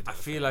fada. Would be a Deulofeu. I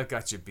feel I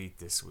got you beat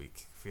this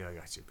week.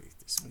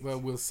 Well,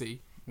 we'll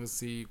see. We'll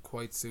see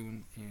quite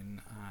soon in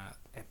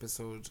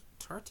episode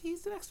 30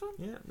 is the next one?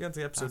 Yeah, we're on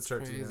to episode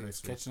 30. It's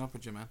catching up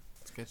with you, man.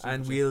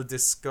 And we'll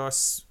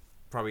discuss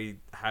probably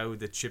how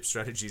the chip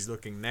strategy is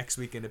looking next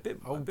week in a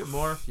bit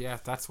more. Yeah,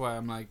 that's why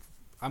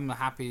I'm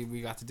happy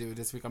we got to do it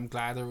this week. I'm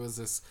glad there was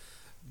this,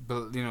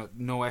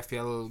 no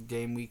FPL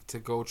game week to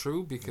go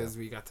through because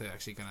we got to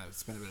actually kind of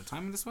spend a bit of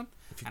time on this one.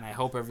 And I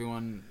hope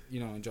everyone,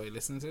 enjoyed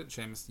listening to it.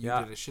 Seamus, you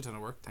did a shit ton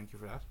of work. Thank you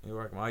for that. You're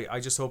welcome. I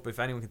just hope if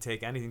anyone can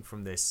take anything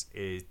from this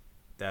is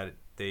that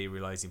they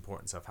realize the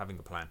importance of having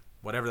a plan.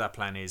 Whatever that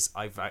plan is,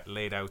 I've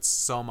laid out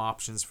some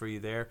options for you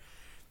there.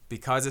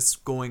 Because it's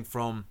going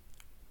from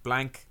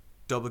blank,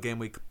 double game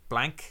week,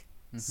 blank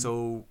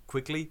so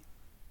quickly,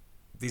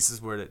 this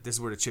is where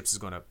the chips is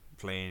going to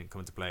come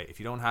into play. If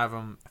you don't have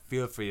them, I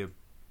feel for you,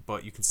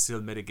 but you can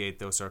still mitigate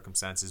those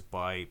circumstances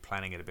by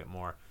planning it a bit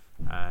more.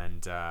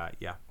 And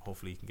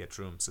hopefully you can get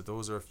through them. So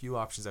those are a few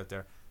options out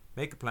there.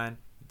 Make a plan.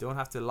 You don't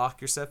have to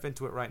lock yourself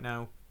into it right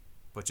now,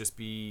 but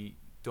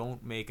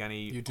don't make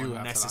any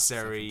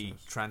unnecessary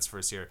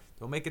transfers here.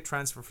 Don't make a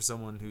transfer for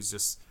someone who's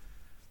just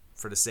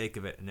for the sake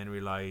of it, and then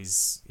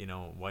realize,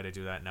 why'd I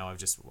do that? Now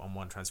I'm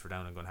one transfer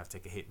down. I'm going to have to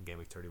take a hit in game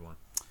week 31.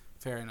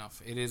 Fair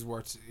enough. It is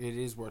worth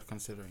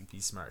considering. Be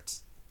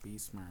smart.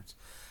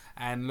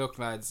 And look,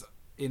 lads,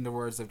 in the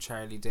words of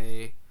Charlie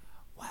Day,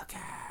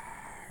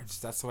 wildcards.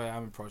 That's the way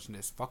I'm approaching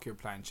this. Fuck your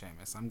plan,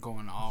 Seamus. I'm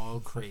going all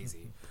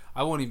crazy.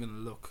 I won't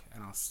even look,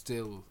 and I'll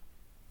still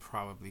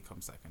probably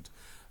come second.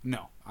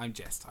 No, I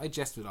jest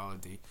with all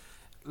of the.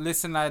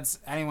 Listen, lads,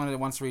 anyone that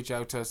wants to reach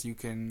out to us, you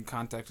can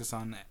contact us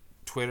on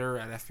Twitter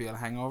at FPL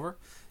Hangover.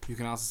 You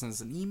can also send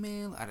us an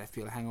email at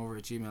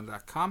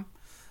fplhangover@gmail.com.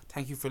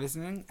 Thank you for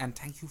listening, and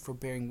thank you for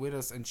bearing with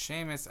us. And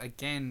Seamus,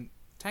 again,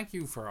 thank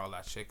you for all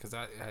that shit, because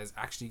that has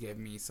actually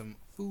given me some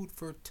food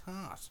for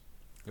thought.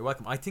 You're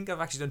welcome. I think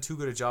I've actually done too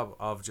good a job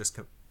of just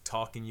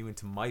talking you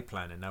into my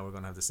plan, and now we're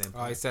going to have the same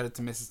plan. I said it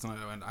to Mrs. tonight,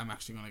 and I'm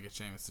actually going to get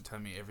Seamus to tell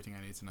me everything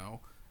I need to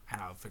know,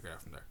 and I'll figure it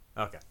out from there.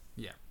 Okay.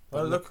 Yeah.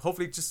 Well, look,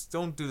 hopefully just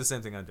don't do the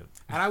same thing I'm doing.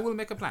 And I will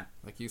make a plan,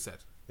 like you said.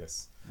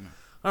 Yes.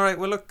 All right,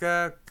 well, look,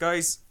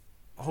 guys,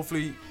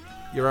 hopefully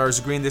your hours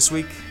are green this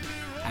week.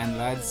 And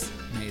lads,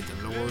 may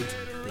the Lord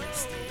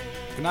bless thee.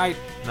 Good night.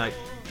 Night.